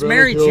comics, Which it's supervillain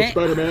Mary killed Jane.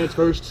 Spider-Man's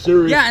first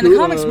serious Yeah, in the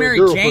comics, Mary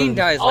Jane girlfriend?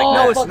 dies. Oh, Like,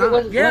 no, it's fuck, it not.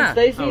 was Gwen Yeah.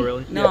 Stacy? Oh,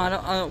 really? No, I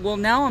don't. Well,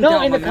 now I'm No,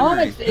 down in my the memory.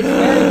 comics, it's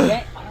Mary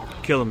Jane.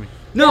 killing me.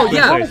 No, in the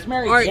yeah. comics,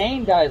 Mary All right.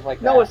 Jane dies like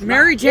that. No, it's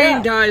Mary Jane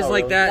Yeah. dies Oh,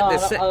 like that. no, the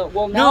no, se-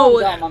 well, now no,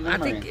 I'm down my I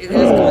memory. think it is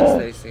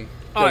Gwen Stacy.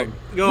 All right,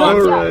 go No, on. All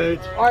it's not. right.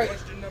 All right.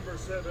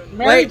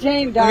 Mary Wait,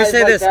 Jane let dies me say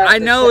like this. that. I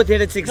know The-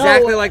 that it's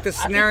exactly No, like the I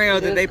think scenario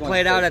it that is they Gwen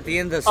played out Stacy. at the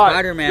end of All right,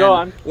 Spider-Man, go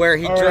on. where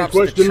he All right, drops the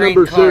question train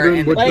number car 7.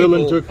 and Which the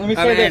villain people, took... Let me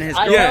I say mean, this. and his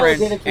I know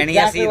girlfriend, that it's and he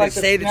has to exactly either like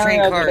save the train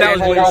scenario car that That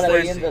was they Gwen played out at the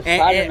Stacy. end of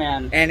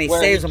Spider-Man, and he where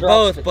saves them drops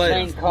both, the but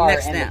train car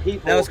next and the snap.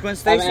 people, That was Gwen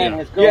Stacy? and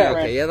his Yeah, girlfriend.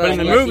 okay, yeah, But in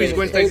the that's movies,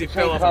 Gwen Gwen Stacy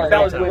fell off.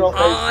 That was Gwen Stacy.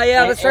 Oh,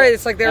 yeah, that's right.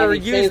 It's like they were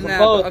And he saves using them that.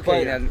 both, Okay,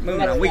 but then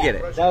moving on. We get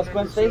it. That was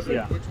Gwen Stacy?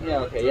 Yeah. Yeah,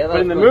 okay. Yeah, that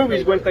But in the was Gwen movies,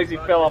 Stacy. Gwen Stacy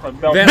fell off a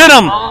belt.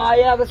 Venom. Ah,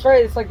 yeah, that's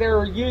right. It's like they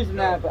were using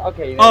that, but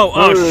okay. Oh,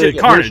 All shit, right,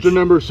 Carnage. Question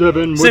number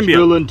 7. Which Symbiote.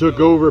 villain took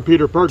over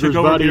Peter Parker's Took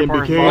over body Peter and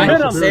Parker's became... body. the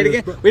Venom, say it superior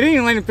again. We didn't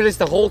even let him finish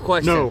the whole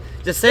question. No.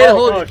 Just say the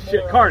whole. Oh,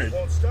 shit, Carnage.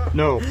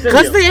 No.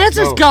 Because the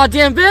answer's No.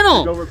 goddamn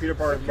Venom. Over Peter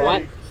Parker's What?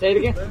 body. Say it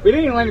again. We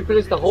didn't even let me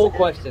finish the whole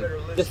question.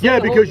 Just say Yeah,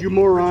 the because you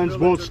morons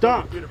won't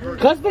stop.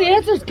 Because the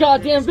answer's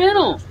goddamn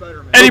Venom.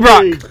 Eddie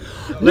Brock. Okay,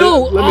 No,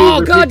 let me oh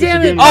repeat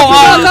goddamn this it!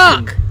 again.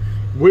 Doc!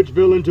 Which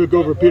villain took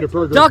over Peter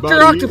Parker's Dr.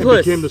 body Octopus. and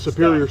became the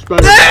superior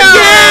Spider-Man?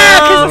 Yeah,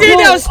 because dude,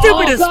 that was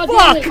stupid Oh, as God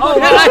fuck. damn it.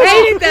 Oh, I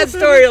hated that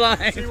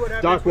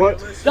storyline. Doc what?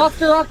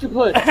 Dr.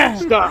 Octopus.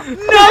 Stop.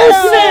 No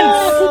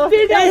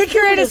sense. Yeah, he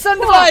created some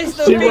device.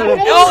 See what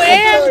happens- Oh,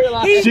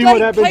 and he See what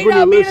like happens played when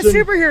you out being a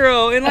listen?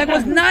 superhero and like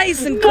was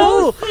nice and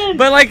cool,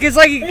 but like it's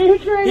like he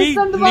created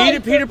some device.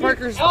 needed Peter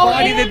Parker's Oh,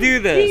 body to and do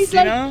this. He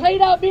You like know?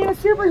 played out being a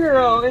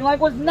superhero and like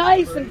was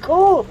nice and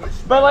cool,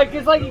 but like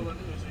it's like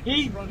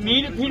he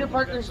needed Peter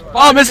Parker's body.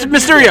 Oh, to do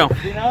Mysterio.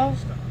 this, you know?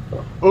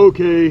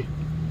 Okay.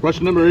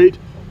 Question number 8.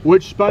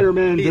 Which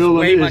Spider-Man He's villain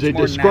way is much a more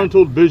than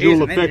disgruntled that. visual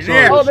He's an effects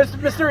engineer. Oh, artist? Mr.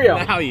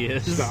 Mysterio. Now he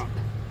is.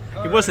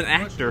 He was an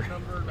actor.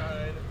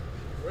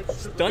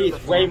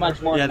 He's way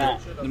much more Yeah, than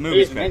the that. movie's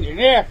He's an fake.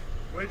 engineer.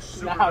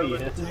 Now he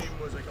is.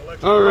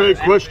 All right.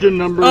 Question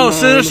number Oh, 9.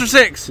 Sinister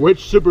Six. Which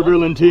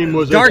supervillain team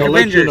was Dark a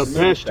collection Avengers.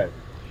 of past?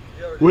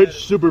 Which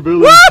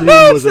supervillain team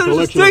was a Sinister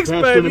collection Six, of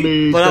past baby.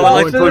 enemies But I that would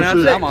like joined to point out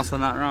forces? that I'm also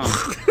not wrong.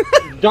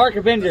 Dark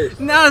Avengers.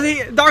 No,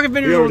 Dark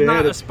Avengers We was already not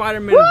had a it.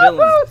 Spider-Man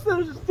villain.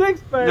 Sinister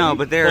Six, baby. No,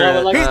 but Well, I they're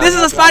would like- This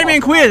is a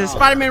Spider-Man quiz. It's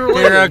Spider-Man they're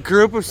a related.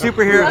 group of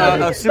superhero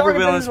Dark supervillains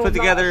Avengers put was not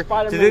together. a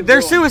Spider-Man They're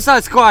villain.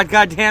 Suicide Squad.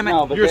 God damn it!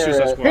 No, but You're they're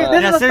Suicide Squad. This Yeah,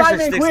 is a seriously,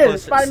 Spider-Man sticks quiz.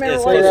 close- Spider-Man it's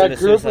related. They're a closer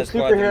to group of Suicide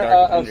Squad than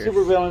Dark of Avengers.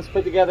 supervillains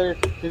put together.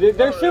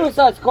 They're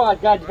Suicide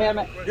Squad. God damn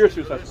it. You're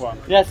Suicide Squad.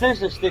 Yeah,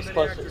 Sinister Six is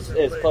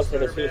closer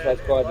to Suicide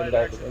Squad than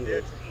Dark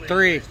Avengers.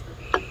 3.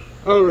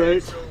 All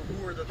right.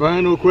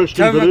 Final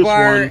question Tobey for this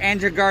Maguire, one.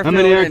 Andrew How Garfield,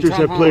 many and actors Tom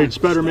have played Holland.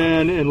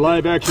 Spider-Man in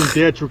live-action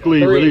theatrically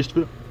 3. released?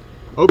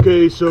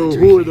 Okay, so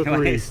who are the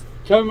three?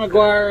 Tobey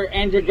Maguire,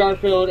 Andrew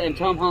Garfield, and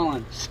Tom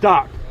Holland.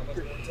 Stop.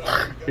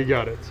 You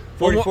got it.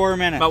 44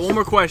 minutes. About one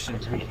more question.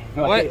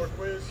 What?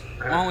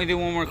 Why don't we do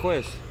one more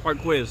quiz? Hard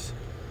quiz.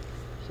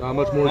 So how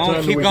much more Why time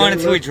don't do we keep we going got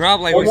until we left? drop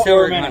like we said we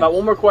were going About to?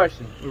 one more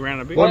question. We ran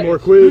out of beer. One more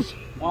quiz?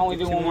 Why don't we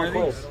do one more of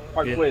these?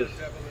 Hard quiz.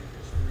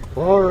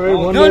 All right,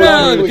 one No, more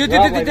no, quiz.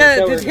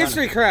 this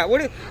history crap.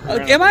 What?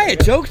 Am I a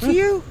joke to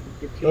you?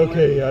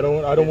 Okay, I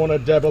don't want to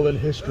dabble in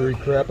history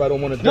crap. I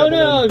don't want to dabble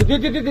No, in...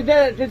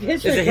 this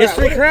history Is it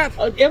history crap?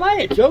 Am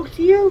I a joke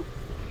to you?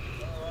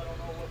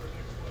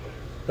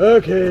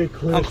 Okay,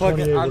 quiz I'm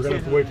clicking- 28. I'm We're going to have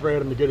to seeing- wait for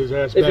Adam to get his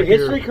ass Is back it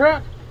history here.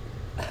 crap?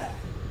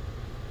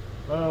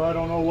 Well, I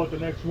don't know what the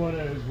next one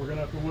is. We're going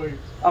to have to wait.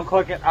 I'm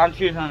clicking. I'm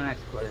choosing on the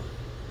next quiz.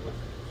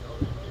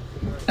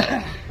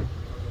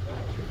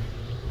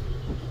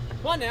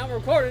 Come on now, we're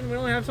recording. We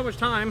only have so much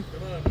time.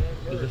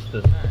 What is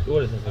this?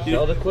 The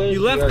Zelda quiz?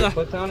 You left already the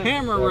clicked on it?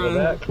 camera Do I go running.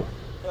 back?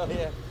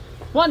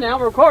 Come on now,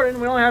 we're recording.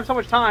 We only have so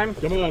much time.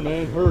 Come on,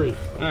 man. Hurry.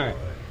 Alright.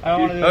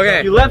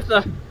 Okay. You left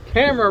the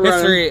camera running.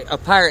 History, a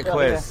pirate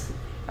quiz.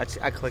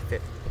 I clicked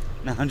it.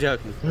 No, I'm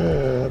joking.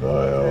 Oh, boy.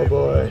 Oh,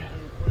 boy.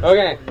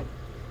 Okay.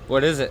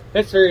 What is it?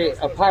 History,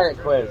 a pirate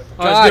quiz.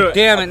 Oh, let's do God it.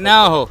 damn it,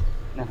 no.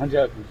 No, I'm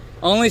joking.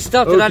 Only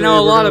stuff that Okay, I know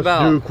a we're lot gonna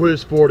about. do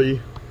quiz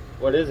 40.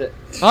 What is it?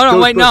 Hold on,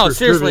 wait, no, Ghostbusters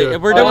seriously. trivia.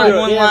 If we're Oh, doing yeah,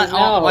 one yeah, line,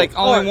 no. like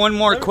only one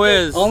more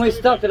quiz, Only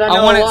stuff that I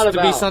know I want a lot it to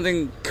about. be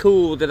something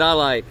cool that I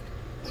like.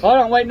 Hold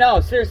on, wait, no,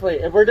 seriously.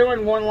 If we're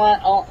doing one line,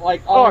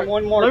 like only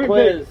one more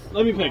quiz,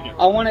 Let me pick it.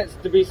 I want it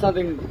to be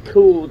something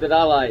cool that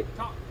I like.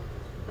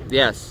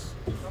 Yes.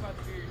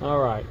 All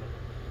right.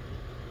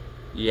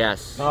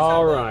 Yes.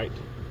 All right.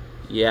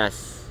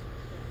 Yes.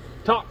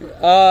 Talk.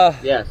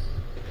 Yes.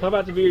 How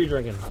about the beer you're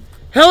drinking?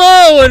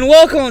 Hello and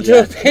welcome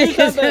to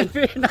Opinions and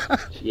Beer Knowledge.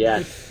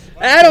 Yes.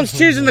 Adam's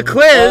choosing the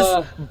quiz.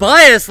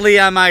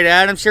 Biasly, I might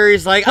add. I'm sure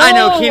he's like, I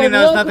know Keenan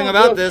knows nothing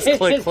about this.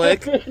 Click,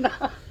 click.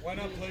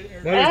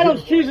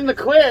 Adam's choosing the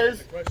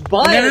quiz. No,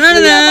 Biasly, no, no, I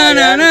might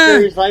no, add. no, I'm sure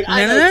no. he's like,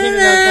 I No, know no, Keenan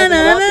no, knows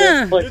nothing no, about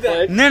this. no. Click,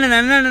 click. No, no,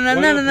 no, no, no, no,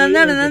 no, no, no, no,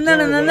 no, no, no, no,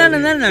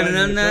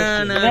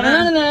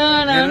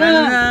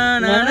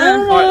 no, no,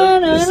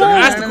 no.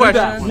 Ask the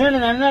question.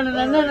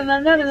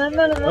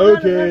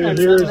 Okay,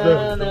 here's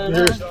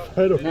the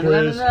title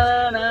quiz.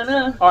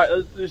 All right,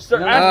 let's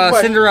start. Ask the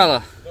question.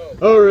 Cinderella.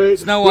 All right,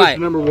 Snow quiz White.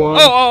 number one.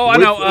 Oh, I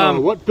know,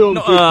 what film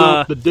no, kicked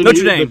off the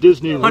Notre Dame. The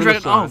Disney Hunchback. Oh,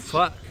 Renaissance?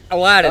 fuck.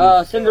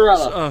 Aladdin.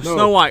 Cinderella.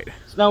 Snow White.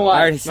 Snow I White.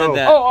 already said No.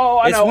 that. Oh,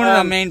 I It's know. one of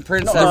the main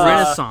princesses.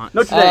 Renaissance.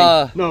 Notre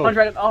Dame. No,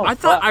 Hunchback. Oh,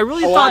 I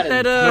really thought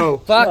Aladdin. that no.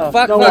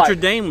 Fuck No, Notre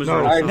Dame was No.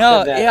 Renaissance. No,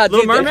 Said that. yeah, Little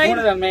dude, Mermaid? One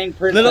of the main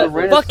princesses.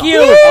 Little, fuck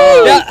you.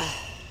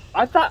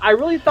 I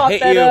really thought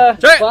Hate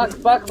that you.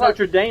 Fuck.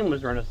 Notre Dame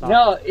was Renaissance.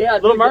 No, yeah.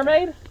 Little dude,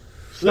 Mermaid.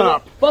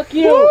 Stop. Fuck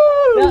you.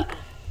 No.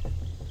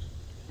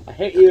 I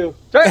hate you.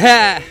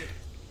 Now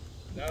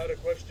to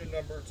question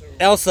number 2.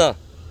 Elsa.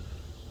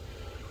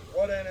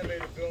 What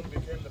animated film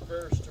became the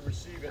first to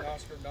receive an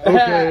Oscar nomination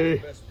Okay.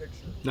 for Best Picture?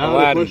 Now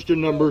Aladdin. to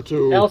question number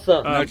 2.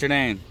 Elsa. Notre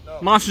Dame.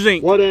 Monsters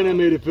Inc. What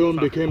animated film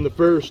became the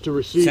first to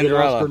receive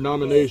Cinderella. an Oscar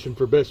nomination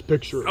for Best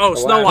Picture? Oh,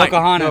 Snow White.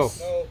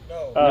 Pocahontas.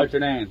 Notre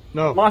Dame.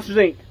 No. Monsters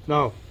Inc.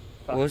 No.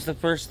 What was the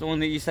first one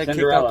that you said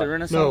Cinderella. kicked off the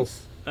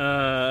Renaissance?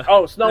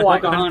 Oh, Snow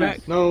White.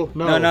 Pocahontas. No.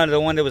 No, the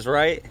one that was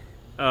right.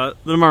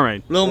 Little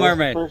Mermaid. Little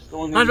Mermaid. First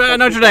one Hunchback that of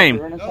Notre kicked off Dame.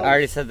 the Renaissance. I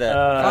already said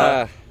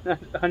that.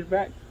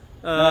 Hunchback.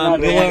 No,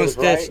 Lilo and was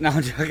Stitch. right. No,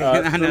 I'm joking. Little I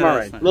know that's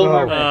Mermaid. not- Little No.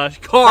 Mermaid.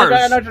 Hunchback of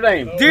Cars. Notre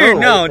Dame. Dude,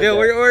 No. no,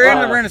 we're in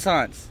the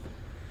Renaissance.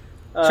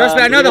 Trust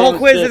me, I know the whole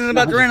quiz isn't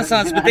about the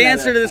Renaissance, but the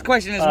answer to this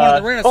question is one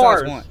of the Renaissance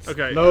Cars. ones.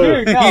 Okay. No.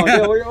 Dude, no,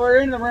 dude, we're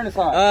in the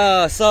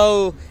Renaissance.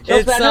 So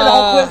Trust it's me, I know the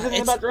whole quiz isn't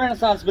it's about the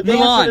Renaissance, but the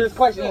Mulan. answer to this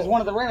question is one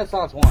of the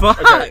Renaissance ones.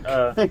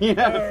 Fuck. You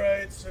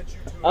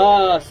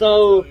know?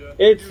 So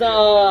it's dude,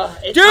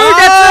 that's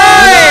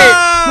right.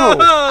 No.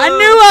 I knew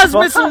I was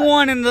missing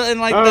one in the All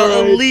the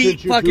right, elite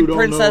since you fucking two don't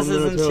know, I'm princesses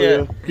gonna and tell shit.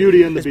 ya.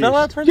 Beauty and the Is Beast.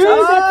 Bella a princess? Dude,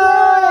 that's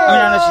right. I mean,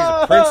 I know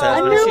she's a princess, I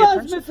but knew is she I a was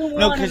princess? missing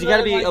No, one because of you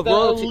gotta the, be like, a the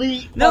royalty.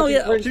 elite No, fucking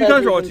yeah. princesses She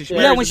becomes royalty. and She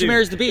shit. Yeah, when she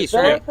marries the beast,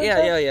 Bella a right?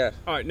 Yeah.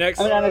 All right, next.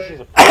 I mean, I know she's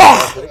a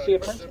princess, but is she a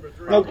princess?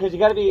 No, because you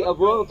gotta be a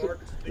royalty.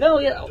 No,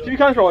 yeah. She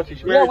becomes royalty.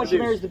 She Yeah, marries when the she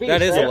dude. marries the beast.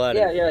 That is right?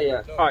 Aladdin.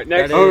 Yeah. All right,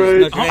 That next. is All right.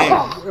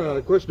 Notre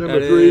Dame. Question number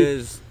That 3.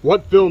 is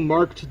What film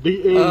marked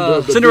the end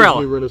of the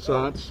Cinderella. Disney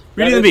Renaissance?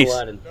 Beauty and the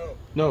Beast.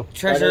 No.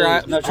 Treasure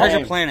That is Notre Treasure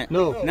Dame. Planet.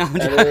 No. No,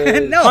 That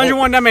is- no.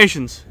 101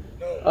 Dalmatians.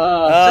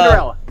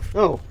 Cinderella.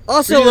 No.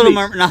 Also, Beauty Little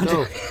and the Mermaid.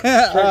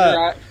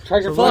 No,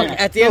 Treasure fuck. Planet.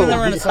 At the end of the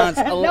Renaissance,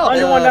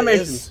 101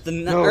 Dalmatians. is the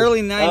No. early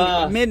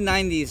Uh, mid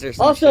 '90s or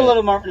something. Also,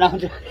 Little Mermaid. No, I'm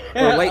joking.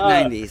 or late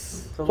 '90s.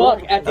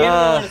 Fuck, at the end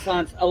of the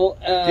Renaissance,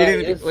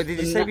 Did what did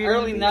you say? the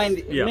early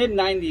 90s, Yeah. mid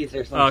 90s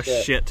or something. Oh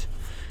shit.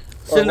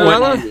 Or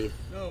Cinderella? late 90s.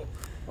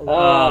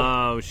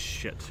 Oh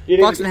shit.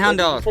 Fox and the Hound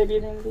Dog.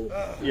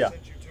 Yeah.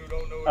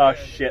 Oh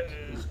shit.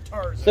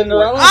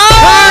 Cinderella?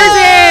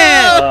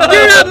 Tarzan!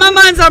 Dude, my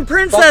mind's on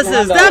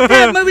princesses.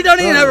 That movie don't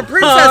even have a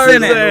princess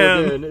in it.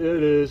 Tarzan. And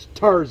it is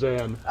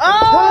Tarzan.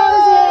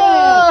 Tarzan!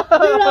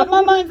 Dude,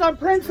 my mind's on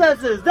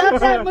princesses.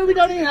 That movie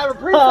don't even have a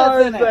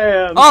princess in it.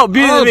 Oh,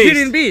 Beauty and the Beast.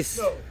 Beauty and the Beast.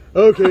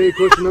 Okay,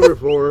 question number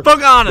 4.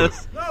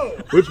 Pocahontas.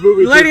 Which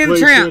movie Lady and took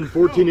the place Tramp. in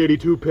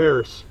 1482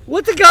 Paris?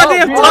 What the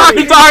goddamn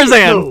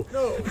Tarzan.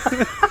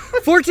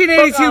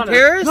 1482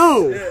 Paris?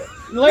 No.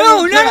 No,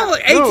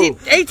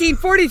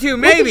 1842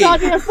 maybe.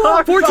 14.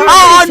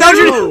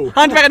 Oh,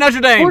 Hunchback of Notre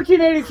Dame.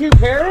 1482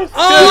 Paris?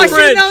 Oh, I should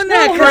French. have known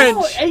that.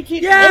 French.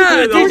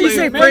 Yeah, did you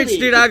say French,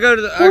 dude? I go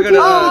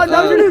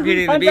to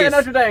Beauty and the Beast.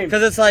 Notre Dame.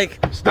 Because it's like,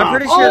 I'm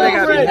pretty sure they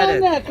got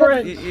beheaded.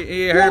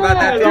 You heard about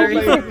that Don't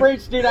you theory? say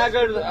French, dude? I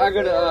go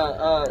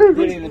to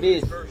Beauty and the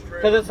Beast.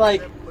 Because it's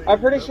like,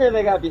 I'm pretty sure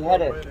they got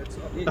beheaded.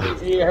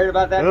 You heard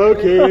about that?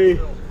 Okay.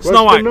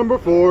 Snow White. Question number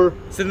 4.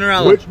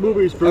 Cinderella. Which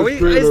movie's first is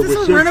trailer this was a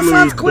simply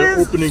Renaissance the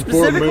quiz, opening 4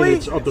 specifically?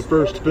 minutes of the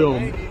first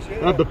film?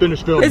 Not the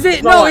finished film. Is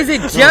it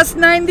just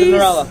 90s?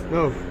 Cinderella.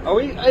 No.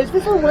 Is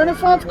this a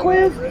Renaissance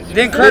quiz?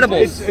 The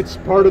Incredibles. It's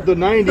part of the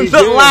 90s.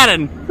 The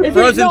Aladdin.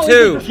 Frozen 2.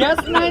 Is it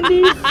just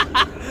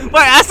 90s?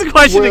 Wait, ask the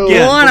question Well,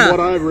 again. Moana. from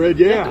what I've read,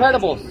 yeah.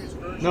 Incredibles.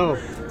 No.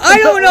 I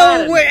don't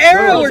know what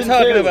era No. we're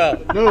talking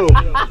about. No.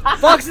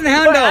 Fox and the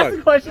Hound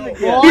Dog. Question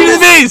again. Beauty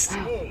and the Beast.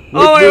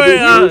 Oh,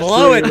 wait.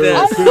 Blow it,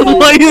 this.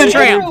 Lady and the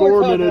Tramp.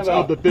 4 minutes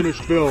of the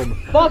finished film.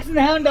 Fox and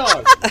the Hound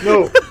Dog.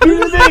 No.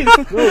 Beauty and the Beast.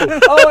 No.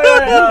 Oh,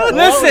 wait.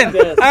 Listen,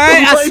 alright,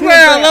 I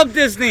swear I love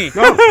Disney.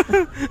 No.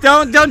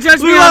 Don't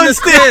judge me Lilo on and this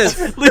quiz.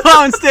 Stitch.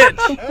 Lilo and Stitch.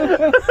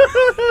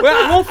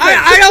 Well,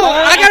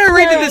 I gotta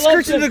read the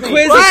description of the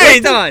quiz you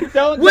Right. clicked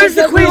on. What does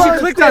the quiz you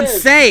clicked on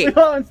say?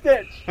 Lilo and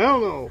Stitch. Hell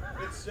no.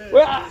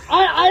 Well,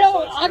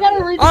 I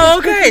gotta read the Oh,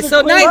 okay, description so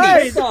of the quiz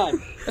 90s. you clicked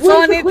on. That's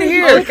all I need to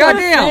hear.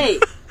 Goddamn.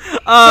 So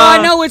I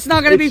know it's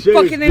not gonna be It says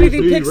fucking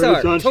anything Disney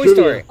Pixar. Renaissance Toy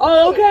Trivia. Story.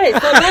 Oh, okay,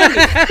 so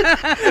 90s.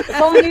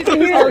 That's all I need to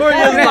hear. So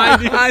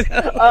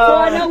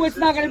I know it's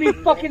not gonna be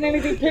fucking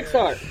anything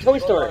Pixar. Toy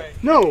Story.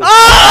 No.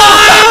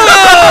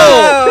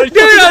 Oh!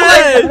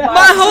 Dude,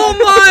 my whole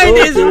mind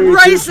is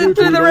racing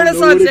through the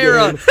Renaissance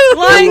era.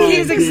 Lion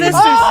King's existence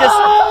just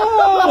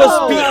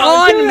was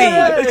beyond me.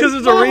 Because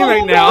it's a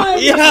remake now.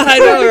 Yeah, I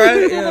know,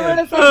 right? The Yeah.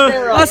 Renaissance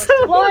era.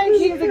 Lion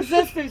King's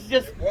existence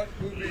just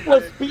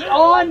was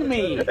beyond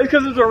me.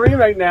 Because it's a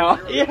remake now.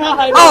 Yeah,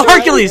 I know. Oh,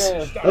 Hercules.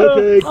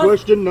 Okay,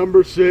 question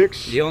number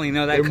 6. You only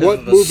know that In because what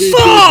of the movie did we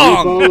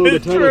song. follow the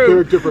title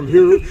character from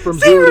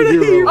zero to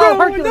hero? Oh,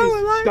 Hercules.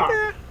 Stop.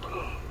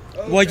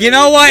 Well, you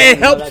know what? It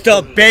helps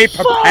to be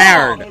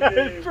prepared.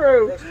 It's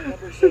true.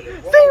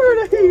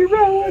 Zero to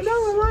hero. I know I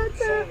like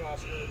that.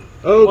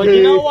 Okay. Well,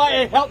 you know what?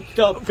 It helps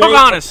to be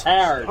Pocahontas.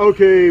 prepared.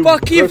 Okay.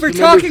 Fuck you for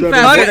question number talking 7.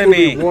 faster What than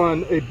movie me.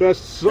 Won a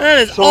best That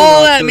is song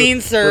all that Oscar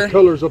means, sir. for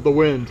Colors of the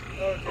Wind.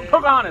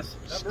 Pocahontas.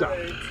 Stop.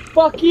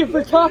 Fuck you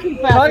for talking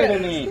faster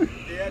than me.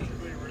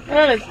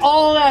 That is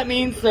all that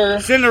means, sir.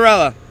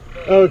 Cinderella.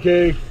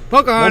 Okay.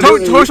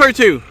 Pocahontas. Toy Story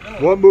 2.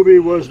 What movie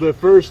was the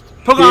first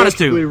Pocahontas 2.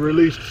 theatrically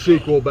released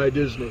sequel by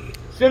Disney?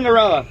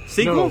 Cinderella.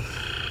 Sequel?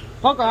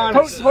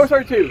 Pocahontas. Toy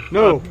Story 2.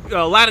 No.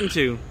 Aladdin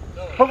 2.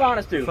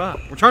 Pocahontas 2. Fuck.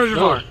 Return of the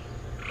Jafar.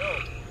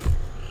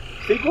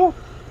 Sequel?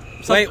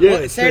 Wait, Yeah,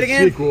 what? Say it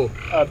again. Sequel.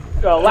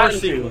 Latin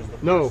 2.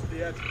 No.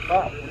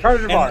 Return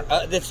of the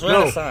Jafar. That's No.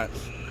 Renaissance.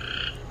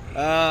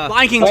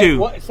 Lion King Wait, 2.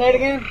 what? Say it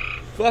again.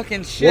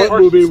 Fucking shit.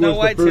 What movie Snow was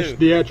White the first 2.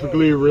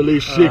 theatrically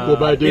released sequel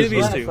by Beauty and the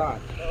Disney?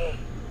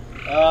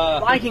 Beast 2.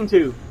 Lion King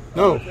 2.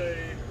 No.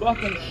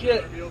 Fucking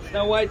shit.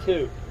 Snow White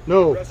 2.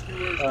 No.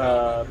 Beauty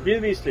and the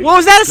Beast 2. What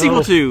was that a sequel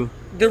No. to?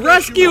 The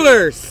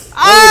Rescuers.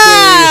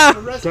 Ah!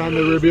 It's time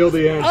to reveal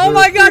the answer. Oh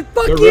my god,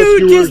 fuck The you,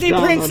 Rescuers Disney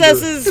Down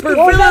princesses, for What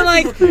was feeling that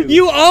like sequel to?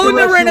 you own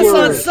The the Renaissance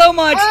Rescuers. so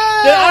much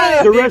that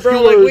I The bro,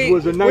 Rescuers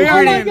was a we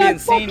aren't even 19- being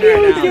seen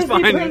right now. Disney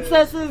fine.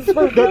 princesses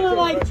for feeling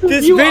like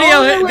This you video,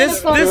 own the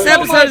this Renaissance so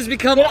episode much has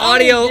become that I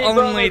audio didn't,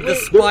 bro. only, We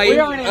despite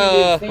aren't even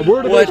A being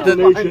word of what the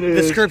explanation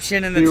is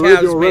description in the the tabs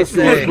original may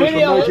Rescuers say. was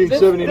Video, from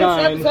this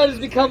 1979. episode has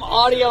become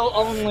audio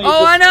only.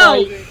 Oh, I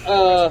know.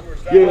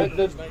 Despite, Yeah.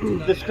 the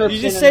description.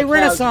 You just in say the tabs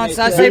Renaissance,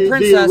 may I say. say The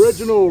princess.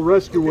 original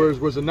Rescuers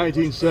was in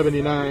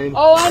 1979.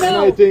 Oh, I And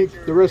know. I think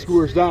the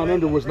Rescuers Down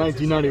Under was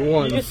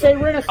 1991. You just say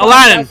Renaissance.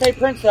 Aladdin. I say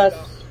princess.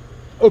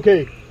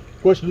 Okay,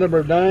 question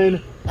number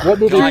 9. What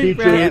movie God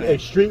featured damn it. a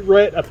street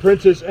rat, a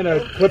princess, and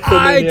a I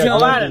kleptomaniac? don't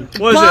Aladdin.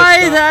 What is buy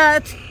this?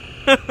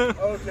 that.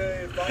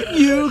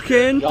 You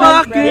can fucking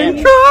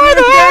fucking Try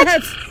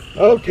that.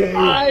 Okay.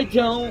 I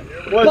don't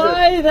Was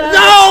buy that.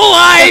 No,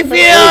 I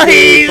feel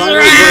he's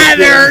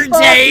rather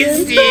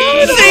tasty.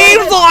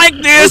 Seems like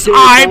this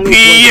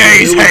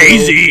IPA's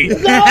hazy.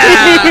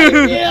 I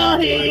feel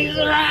he's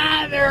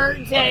rather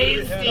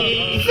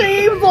tasty.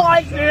 Seems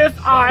like this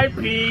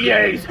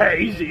IPA's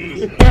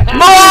hazy.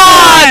 Come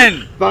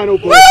on! final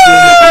question.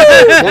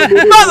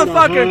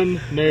 Motherfucker!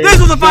 This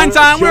was a fun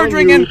time. We were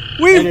drinking.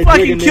 We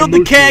fucking killed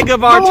the keg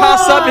of our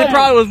toss-up. It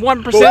probably was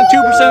 1%,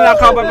 2%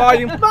 alcohol by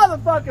volume.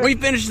 Motherfucker. We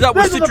finished it up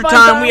with This was a Citra fun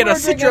time. time. We had a We're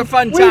Citra drinking.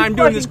 fun We time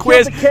doing this fucking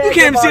quiz. killed You the keg can't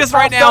even of see our us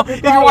right now. toss-up.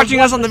 If you're watching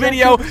us on the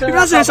video, if you're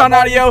listening to us on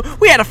audio,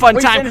 we had a fun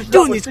We time finished up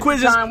doing with these Citra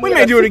quizzes. time. We We may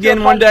had do it a again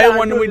Citra one fun day time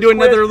when doing we this do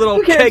another quiz. little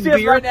You can't keg see us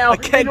beer, right now. a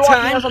keg If you're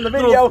watching time, us on the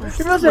little video, if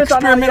you're listening to us on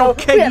experimental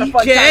audio, we had a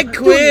fun keg time.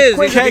 quiz. Doing Keg this quiz.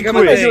 quiz. We may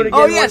do it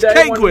Oh again yes, one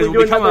day keg when quiz we will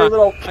do become another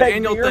little an keg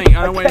annual beer, thing.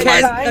 I don't a know keg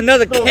why time.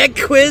 Another keg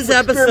quiz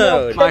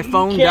episode. my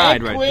phone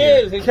died right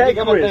there. Quiz. Keg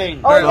Become a quiz. thing.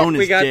 Oh, Phone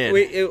we is got. dead.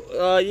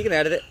 You can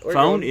edit it. We're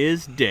Phone going.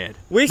 is dead.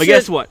 We But should-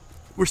 guess what?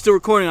 We're still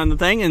recording on the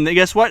thing, and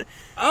guess what?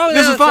 Oh,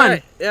 This yeah, is fun.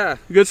 that's right. Yeah.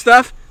 Good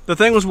stuff. The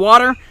thing was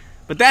water,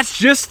 but that's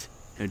just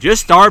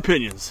our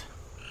opinions.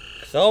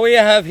 So all we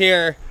have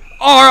here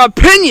Our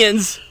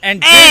opinions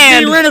and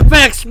And- Disney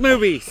Renifex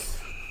movies.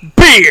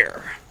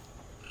 beer.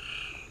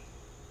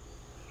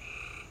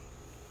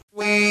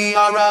 We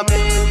are a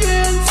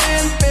million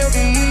and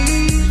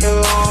billion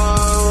to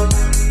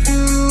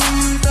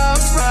the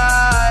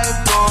prize.